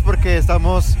semanas porque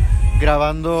estamos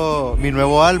grabando mi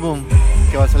nuevo álbum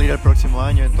que va a salir el próximo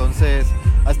año. Entonces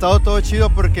ha estado todo chido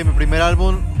porque mi primer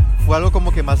álbum fue algo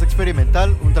como que más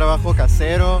experimental, un trabajo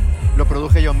casero, lo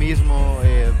produje yo mismo,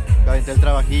 aventé el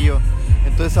trabajillo.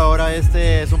 Entonces ahora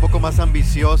este es un poco más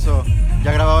ambicioso,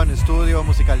 ya grabado en estudio,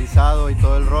 musicalizado y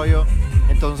todo el rollo.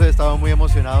 Entonces estamos muy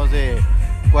emocionados de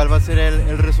cuál va a ser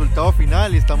el resultado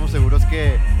final y estamos seguros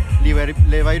que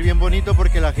le va a ir bien bonito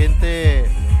porque la gente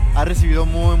ha recibido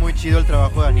muy chido el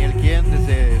trabajo de Daniel Quien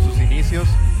desde sus inicios.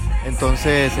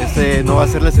 Entonces este no va a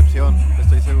ser la excepción,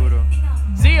 estoy seguro.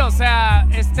 Sí, o sea,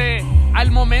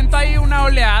 al momento hay una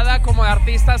oleada como de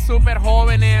artistas súper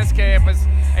jóvenes que pues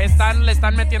le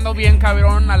están metiendo bien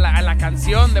cabrón a la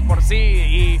canción de por sí.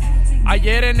 Y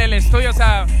ayer en el estudio, o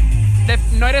sea,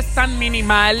 no eres tan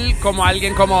minimal como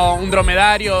alguien como un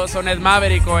Dromedario, Sonet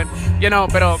Maverick,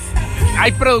 pero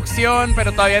hay producción,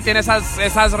 pero todavía tiene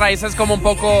esas raíces como un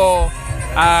poco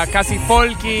casi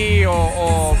folky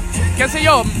o qué sé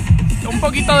yo, un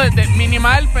poquito de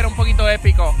minimal, pero un poquito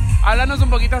épico. Háblanos un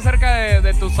poquito acerca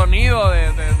de tu sonido,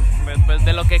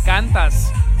 de lo que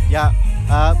cantas. Ya,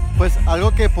 pues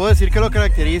algo que puedo decir que lo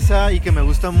caracteriza y que me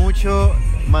gusta mucho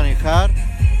manejar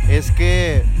es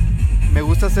que me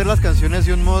gusta hacer las canciones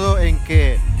de un modo en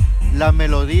que la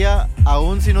melodía,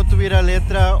 aun si no tuviera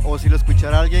letra o si lo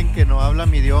escuchara alguien que no habla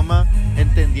mi idioma,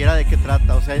 entendiera de qué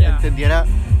trata, o sea, entendiera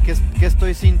qué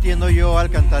estoy sintiendo yo al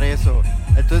cantar eso.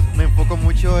 Entonces me enfoco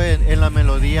mucho en la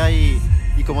melodía y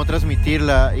cómo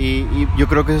transmitirla y yo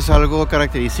creo que eso es algo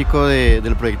característico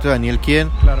del proyecto de Daniel Quien.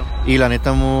 Claro. Y la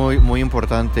neta muy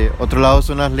importante. Otro lado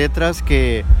son las letras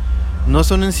que no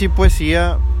son en sí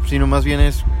poesía, sino más bien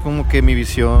es como que mi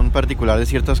visión particular de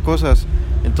ciertas cosas.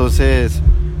 Entonces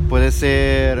puede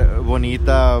ser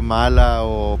bonita, mala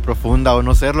o profunda o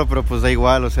no serlo, pero pues da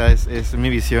igual, o sea, es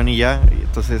mi visión y ya, y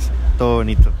entonces todo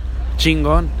bonito.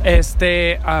 Chingón.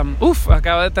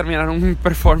 Acaba de terminar un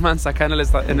performance acá en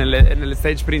el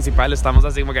stage principal. Estamos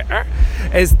así como que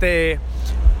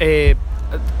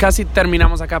casi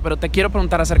terminamos acá, pero te quiero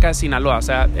preguntar acerca de Sinaloa. O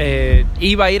sea,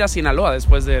 iba a ir a Sinaloa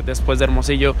después de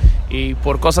Hermosillo y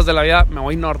por cosas de la vida me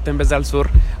voy norte en vez de al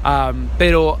sur.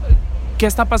 Pero ¿qué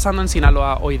está pasando en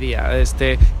Sinaloa hoy día?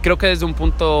 Creo que desde un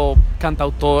punto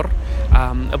cantautor,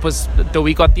 pues te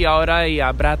ubico a ti ahora y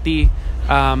a Brati.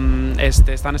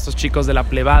 Están estos chicos de La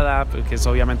Plebada, que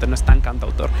obviamente no es tan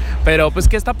cantautor, pero pues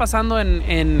 ¿qué está pasando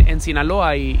en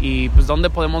Sinaloa y pues dónde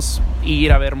podemos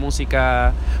ir a ver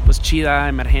música pues chida,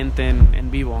 emergente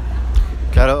en vivo?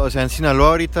 Claro, o sea, en Sinaloa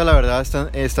ahorita la verdad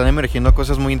están emergiendo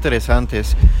cosas muy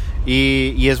interesantes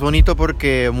y es bonito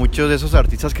porque muchos de esos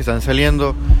artistas que están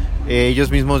saliendo, ellos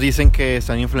mismos dicen que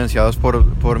están influenciados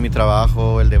por mi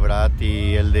trabajo, el de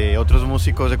Brati, el de otros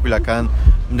músicos de Culiacán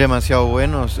demasiado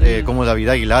buenos, como David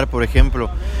Aguilar, por ejemplo.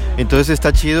 Entonces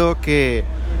está chido que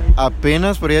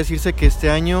apenas podría decirse que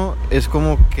este año es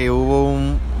como que hubo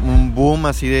un boom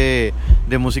así de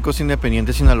de músicos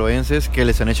independientes sinaloenses que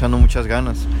le están echando muchas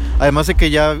ganas. Además de que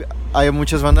ya hay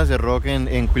muchas bandas de rock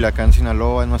en Culiacán,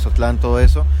 Sinaloa, en Mazatlán, todo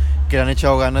eso, que le han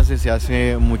echado ganas desde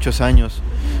hace muchos años.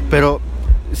 Pero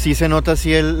sí se nota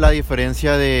así la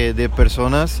diferencia de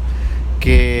personas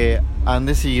que han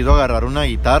decidido agarrar una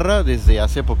guitarra desde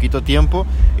hace poquito tiempo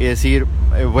y decir,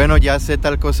 bueno, ya sé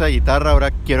tal cosa de guitarra,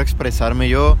 ahora quiero expresarme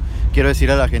yo, quiero decir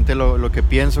a la gente lo que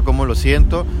pienso, cómo lo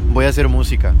siento, voy a hacer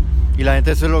música. Y la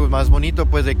gente, eso es lo más bonito,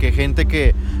 pues, de que gente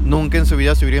que nunca en su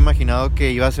vida se hubiera imaginado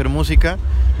que iba a hacer música,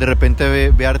 de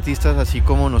repente ve artistas así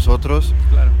como nosotros.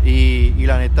 Claro. Y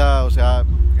la neta, o sea,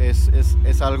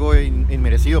 es algo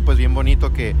inmerecido, pues bien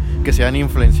bonito que se hayan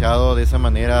influenciado de esa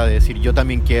manera, de decir, yo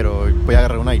también quiero, voy a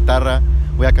agarrar una guitarra,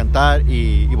 voy a cantar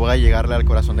y voy a llegarle al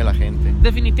corazón de la gente.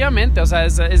 Definitivamente, o sea,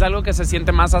 es algo que se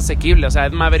siente más asequible. O sea,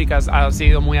 Ed Maverick ha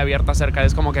sido muy abierta acerca.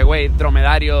 Es como que, güey,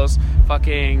 Dromedarios,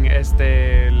 fucking,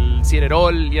 el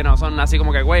Ciderol, son así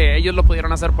como que, güey, ellos lo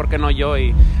pudieron hacer, ¿por qué no yo?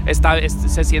 Y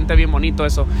se siente bien bonito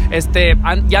eso.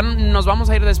 Ya nos vamos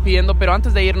a ir despidiendo, pero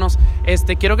antes de irnos,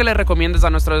 quiero que le recomiendes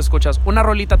a nuestros escuchas una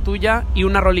rolita tuya y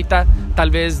una rolita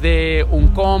tal vez de un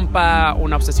compa,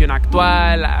 una obsesión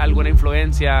actual, alguna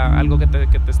influencia, algo que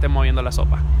te esté moviendo la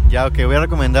sopa. Ya, ok, voy a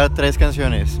recomendar 3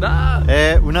 canciones.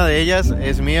 Una de ellas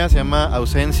es mía, se llama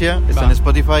Ausencia, está en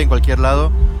Spotify, en cualquier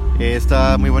lado,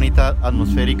 está muy bonita,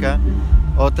 atmosférica.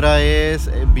 Otra es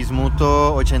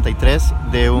Bismuto 83,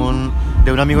 de un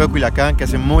amigo de Culiacán que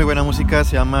hace muy buena música,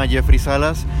 se llama Jeffrey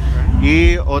Salas.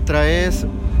 Y otra es,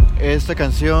 esta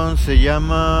canción se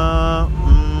llama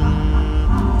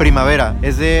Primavera,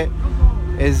 es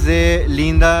de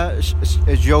Linda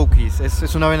Jokis,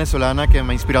 es una venezolana que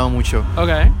me ha inspirado mucho.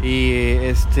 Okay. Y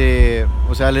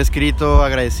o sea, le he escrito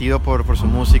agradecido por su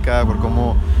música,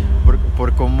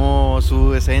 por cómo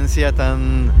su esencia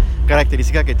tan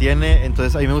característica que tiene.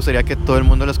 Entonces a mí me gustaría que todo el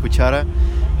mundo la escuchara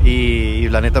y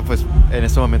la neta, pues en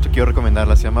este momento quiero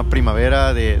recomendarla. Se llama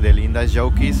Primavera de Linda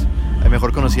Jokis,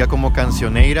 mejor conocida como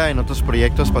Cancioneira en otros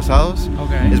proyectos pasados.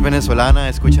 Okay. Es venezolana,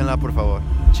 escúchenla por favor.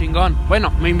 Chingón.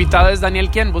 Bueno, mi invitado es Daniel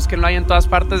Quien, búsquenlo ahí en todas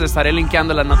partes, estaré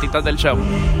linkeando las notitas del show.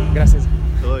 Gracias.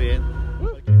 Todo bien.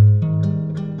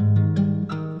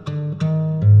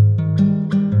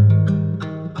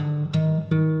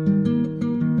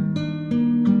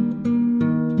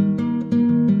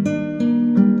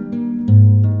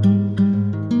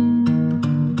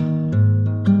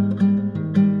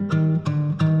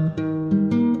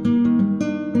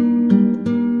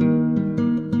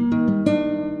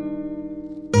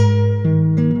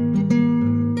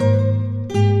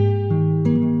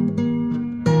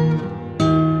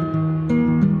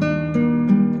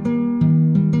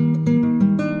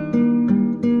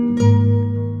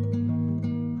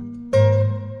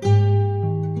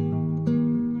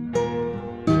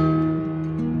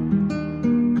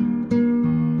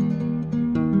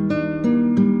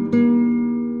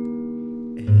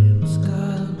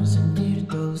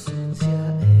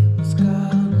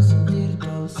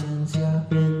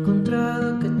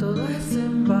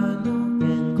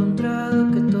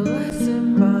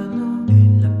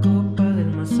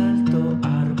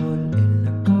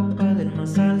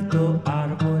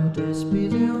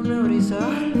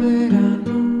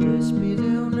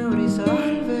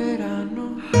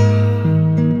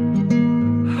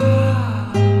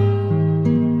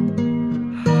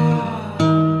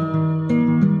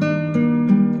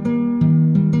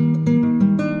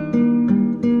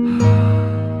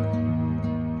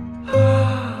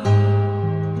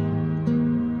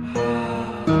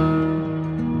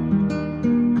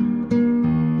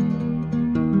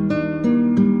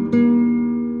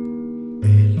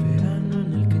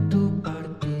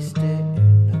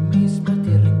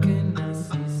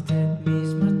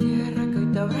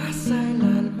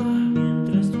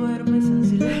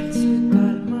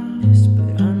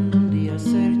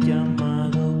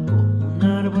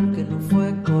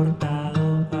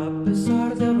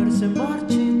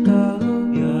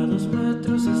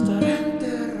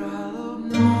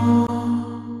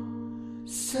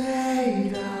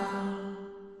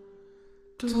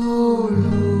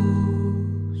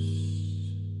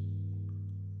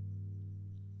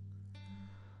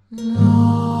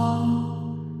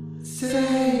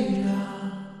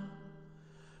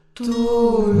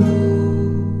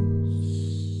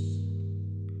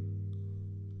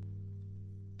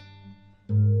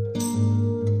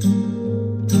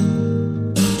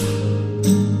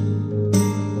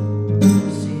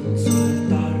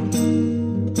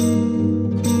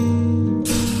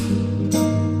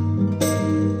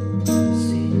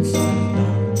 Sin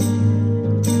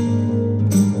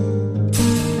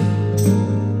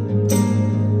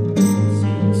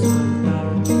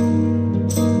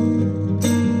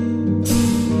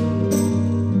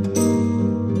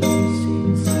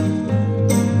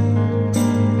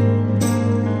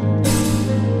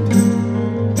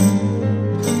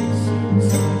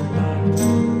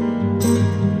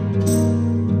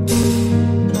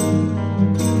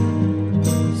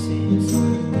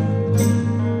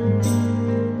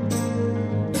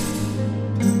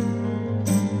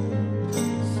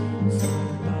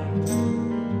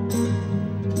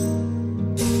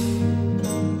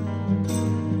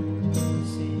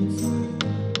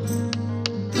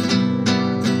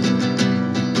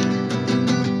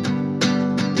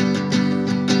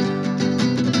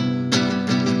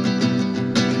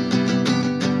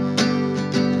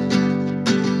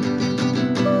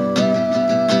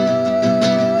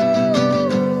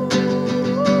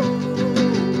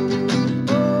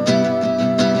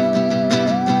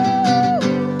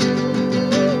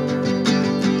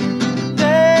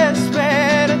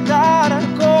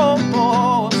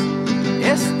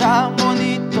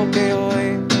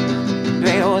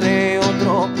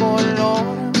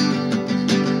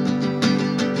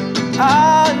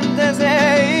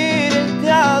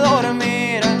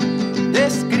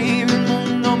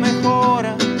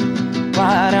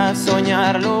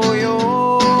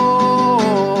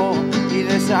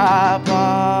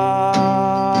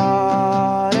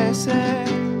aparece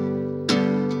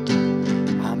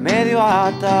a medio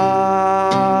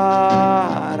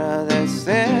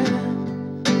atardecer,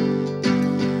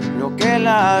 lo que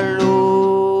la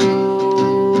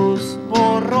luz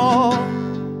borró,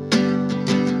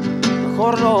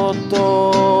 mejor lo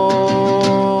tomo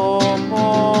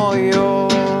yo.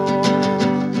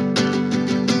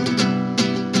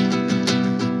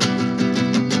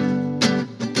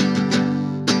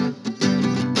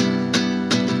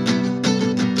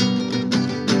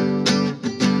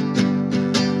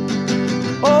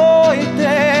 Hoy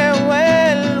te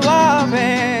vuelvo a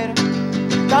ver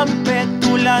tan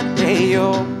petulante y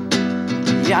yo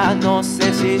ya no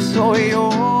sé si soy yo,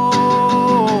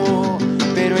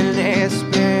 pero el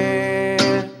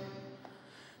despertador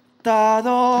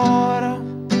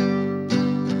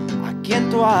aquí en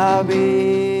tu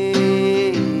habitación,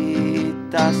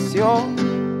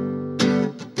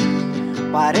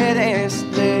 paredes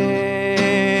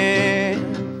de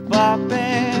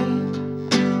papel,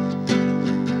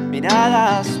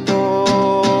 miradas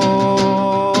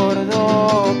por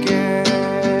doquier.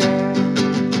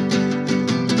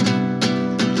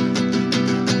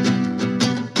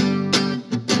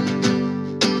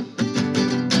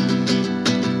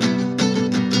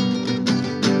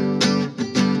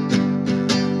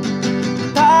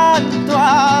 Tanto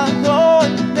a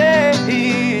dónde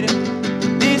ir,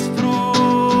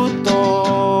 disfruto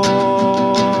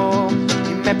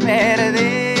y me perdí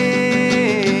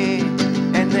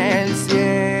en el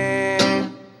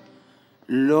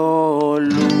cielo,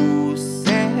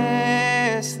 luces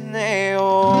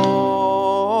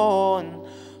neón,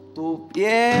 tu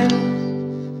piel,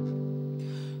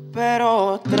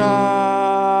 pero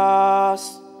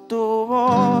tras tu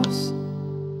voz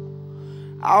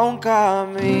aún camino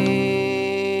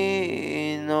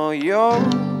yo.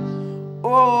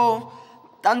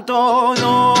 Tanto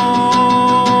no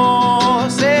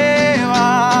se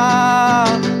va.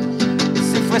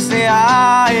 Si fuese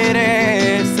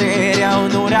aire sería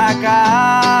un huracán.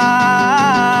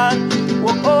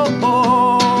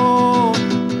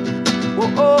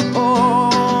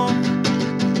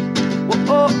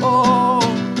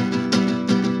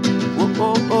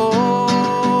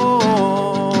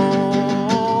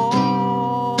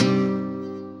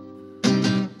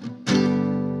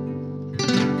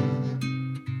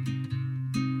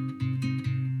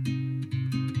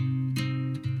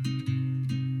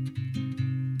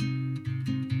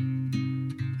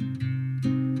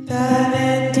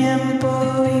 Dale tiempo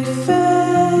y fe,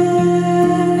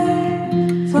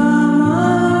 vamos a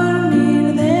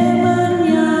dormir de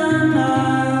mañana,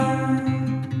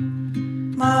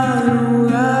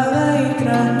 madrugada y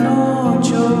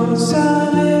trasnocho,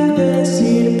 sabe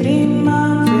decir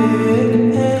primavera,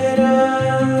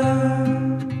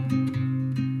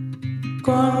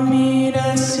 con mira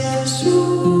hacia el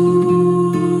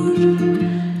sur,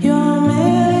 yo me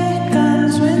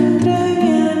descanso entre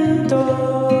vientos.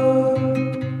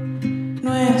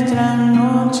 Nuestra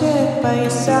noche es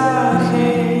paisaje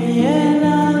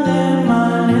llena de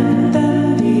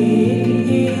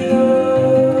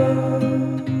malentendidos.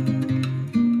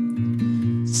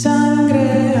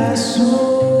 Sangre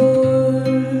azul,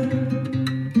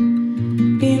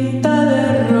 pinta de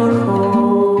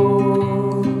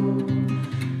rojo.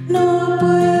 No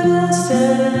puedo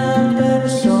ser la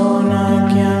persona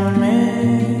que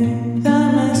amé.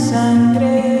 Dame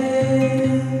sangre.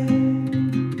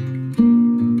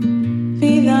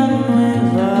 Vida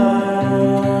nueva.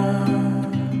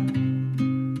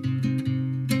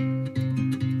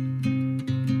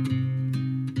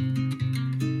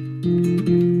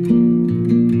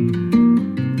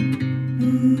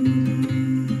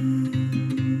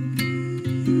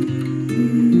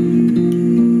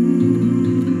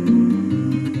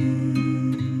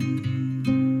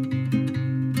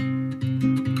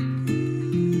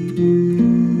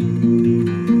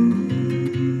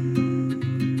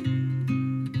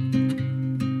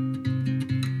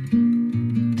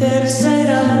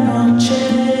 Tercera noche,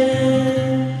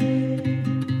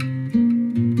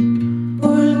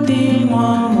 último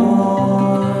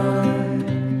amor.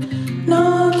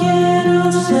 No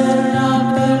quiero ser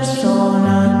la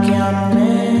persona que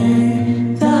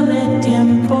amé. Dame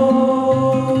tiempo,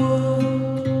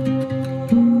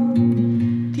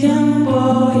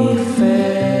 tiempo y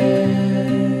fe.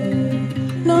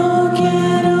 No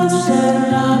quiero ser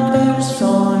la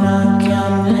persona que amé.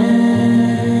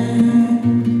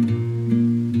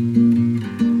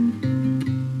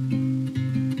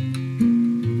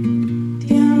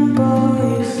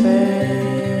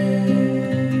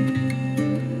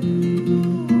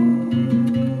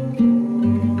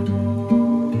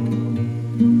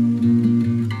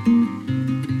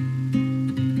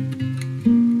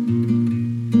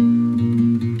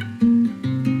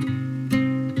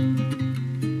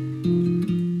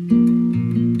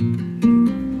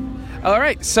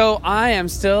 right, so I am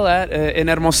still in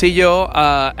Hermosillo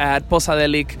at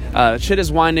Posadelic. Shit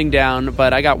is winding down,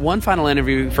 but I got one final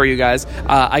interview for you guys.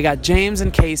 I got James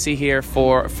and Casey here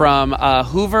from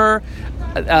Hoover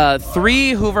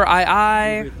 3, Hoover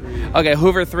II. Okay,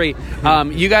 Hoover 3.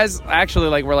 You guys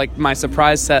actually were my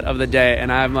surprise set of the day,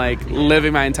 and I'm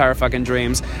living my entire fucking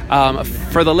dreams.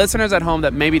 For the listeners at home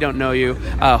that maybe don't know you,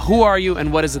 who are you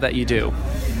and what is it that you do?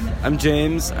 I'm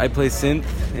James. I play synth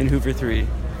in Hoover 3.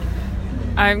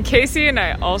 I'm Casey, and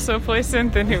I also play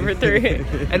synth in Hoover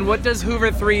 3. And what does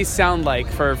Hoover 3 sound like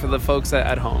for the folks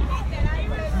at home?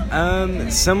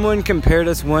 Someone compared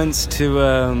us once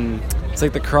to it's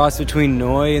like the cross between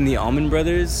Noi and the Allman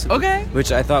Brothers. Okay.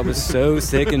 Which I thought was so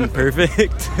sick and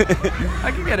perfect.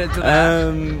 I can get into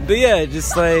that. But yeah,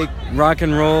 just like rock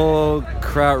and roll,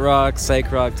 krautrock,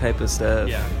 psych rock type of stuff.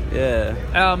 Yeah.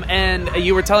 And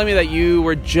you were telling me that you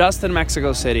were just in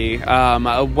Mexico City.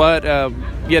 What's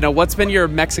been your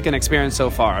Mexican experience so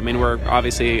far? I mean, we're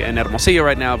obviously in Hermosillo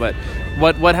right now, but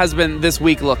what has been this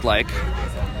week look like?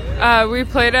 We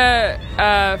played at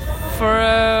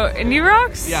Foro Indie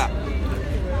Rocks. Yeah.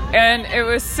 And it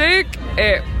was sick.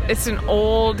 It's an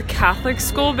old Catholic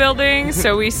school building,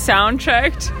 so we sound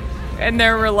checked, and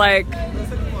there were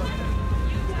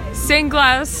stained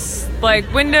glass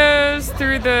windows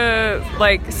through the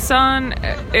sun.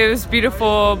 It was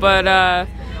beautiful, but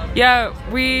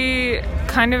we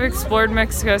kind of explored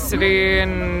Mexico City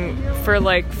for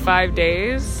 5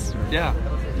 days. Yeah.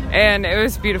 And it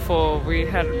was beautiful. We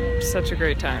had such a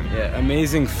great time. Yeah,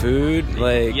 amazing food.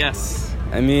 Yes.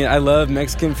 I mean, I love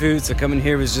Mexican food, so coming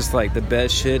here was just the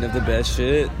best shit of the best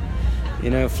shit. You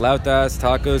know, flautas,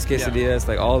 tacos,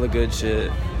 quesadillas, all the good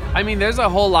shit. I mean, there's a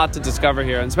whole lot to discover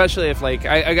here, and especially if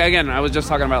I was just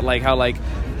talking about how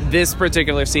this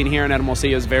particular scene here in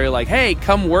Hermosillo is very hey,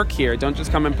 come work here, don't just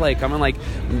come and play, come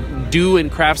and do and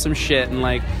craft some shit, and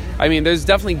I mean, there's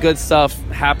definitely good stuff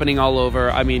happening all over.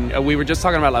 I mean, we were just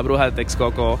talking about La Bruja de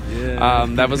Texcoco. Yeah.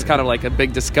 That was kind of a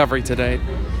big discovery today.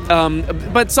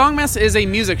 But Songmess is a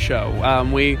music show.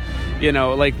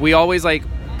 We always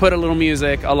put a little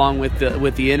music along with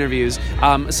the interviews.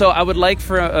 So I would like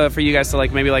for you guys to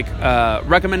maybe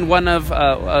recommend one of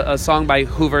a song by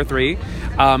Hoover 3,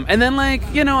 and then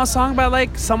a song by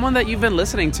someone that you've been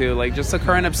listening to, just a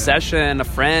current obsession, a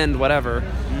friend, whatever.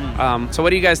 So what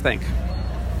do you guys think?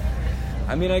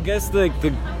 I mean, I guess the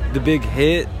big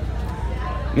hit,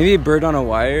 maybe Bird on a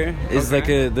Wire is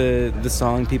the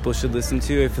song people should listen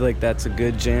to. I feel like that's a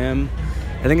good jam.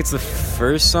 I think it's the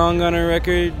first song on our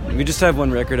record. We just have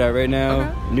one record out right now.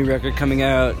 Okay. New record coming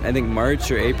out, I think March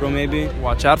or April maybe.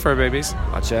 Watch out for it, babies.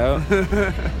 Watch out.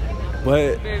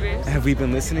 What have we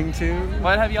been listening to?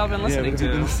 What have y'all been listening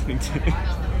to?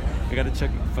 I gotta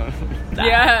check my phone.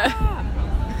 Yeah.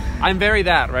 I'm very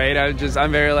that, right?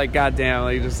 I'm very goddamn,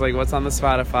 what's on the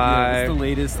Spotify? Yeah, what's the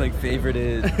latest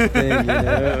favorited thing, you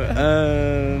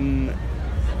know?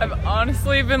 I've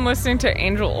honestly been listening to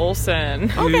Angel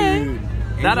Olsen. Okay.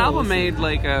 That album made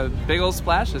a big old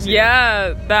splash this year.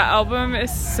 Yeah, that album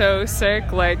is so sick.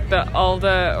 All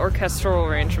the orchestral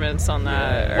arrangements on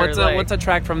that. Yeah. What's a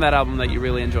track from that album that you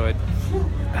really enjoyed?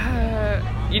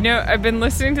 I've been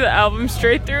listening to the album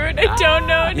straight through and I don't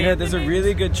know anything. Yeah, there's a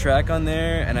really good track on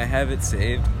there and I have it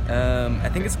saved. I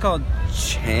think it's called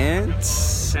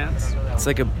Chance. It's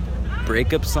a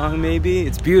breakup song maybe.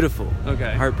 It's beautiful.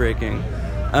 Okay. Heartbreaking.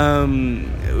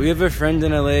 We have a friend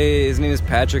in LA, his name is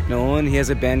Patrick Nolan. He has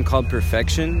a band called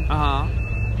Perfection. Uh-huh.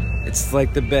 It's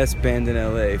the best band in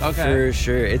LA, for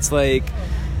sure. It's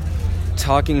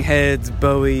Talking Heads,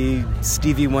 Bowie,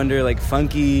 Stevie Wonder,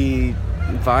 funky,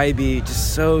 vibey,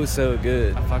 just so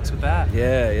good. I fucks with that.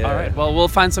 Yeah. All right, well, we'll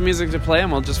find some music to play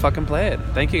and we'll just fucking play it.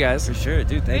 Thank you, guys. For sure,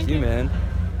 dude. Thank you, man.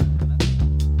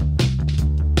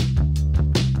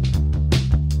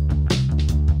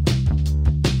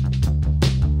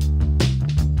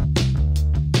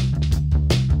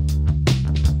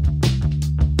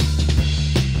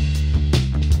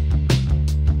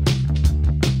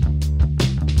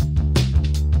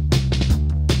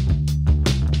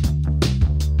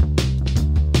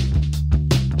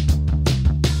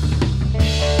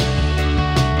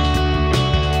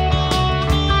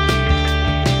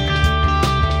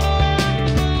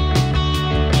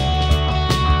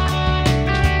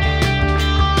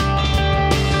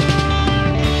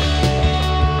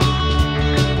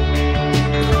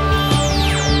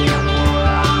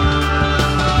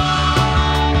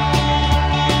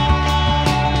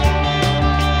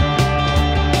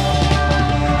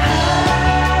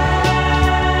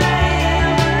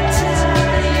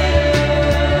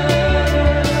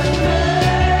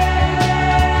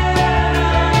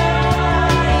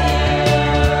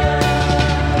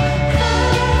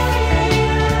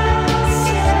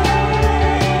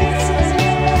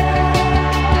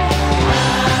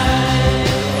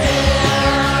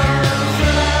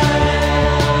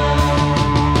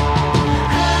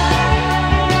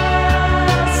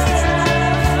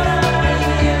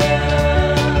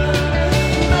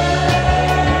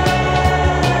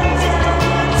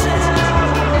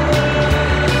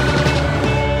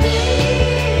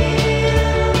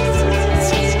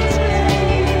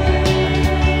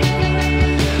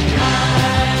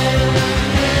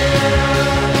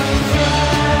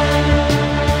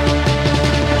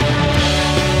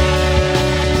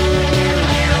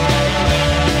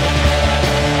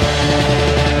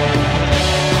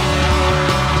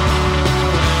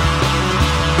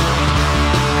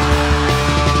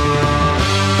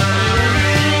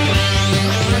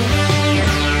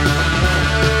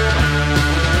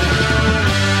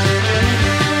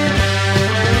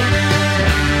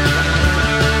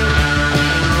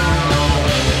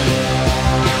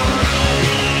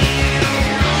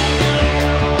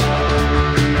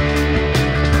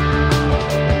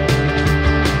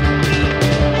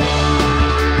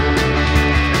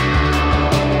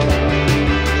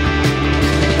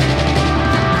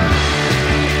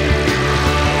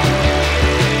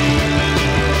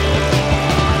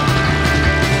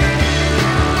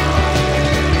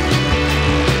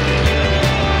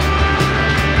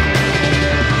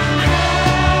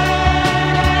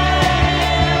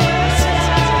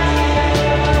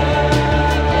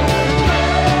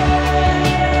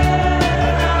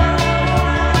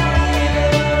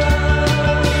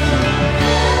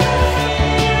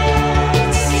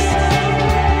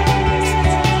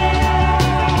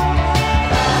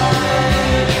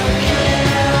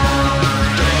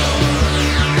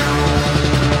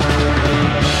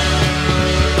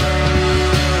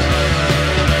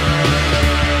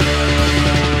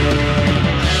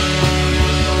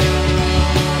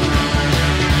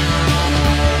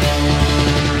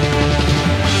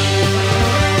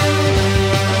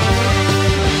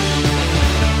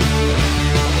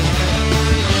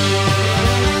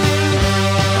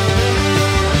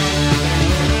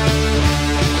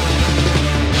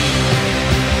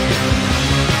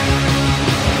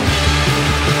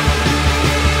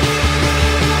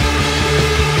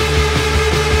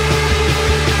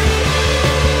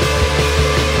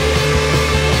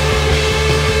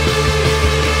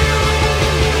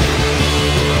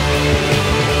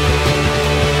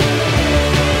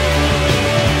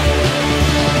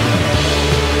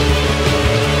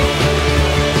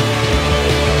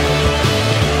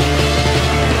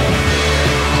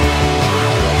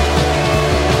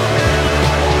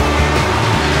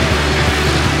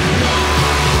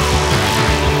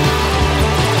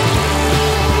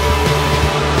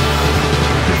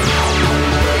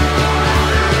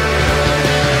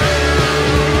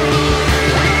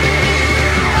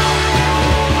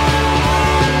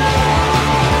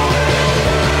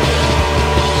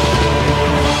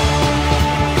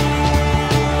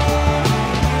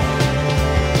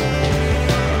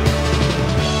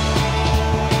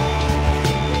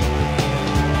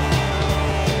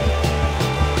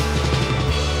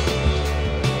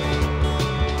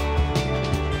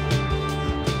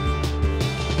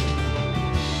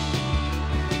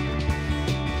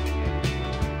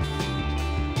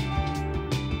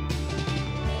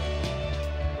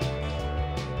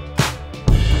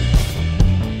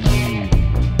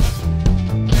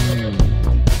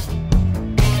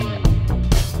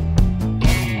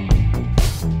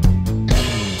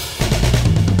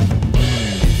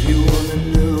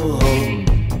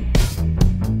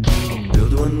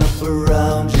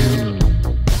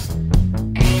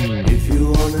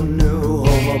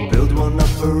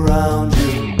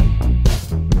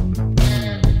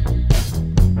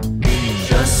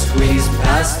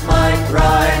 past my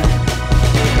prime.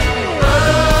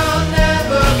 I'll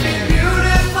never be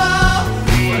beautiful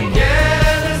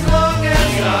again as long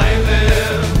as I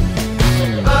live.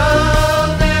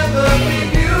 I'll never be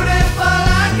beautiful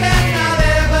again, not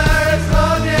ever, as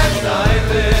long as I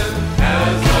live,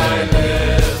 as I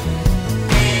live.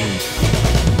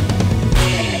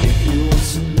 If you want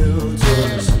some new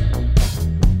toys,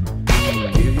 I'll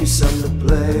give you some to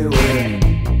play with.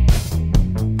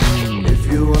 If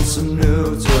you want some new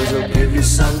toys, I'll give you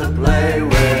some to play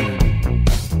with.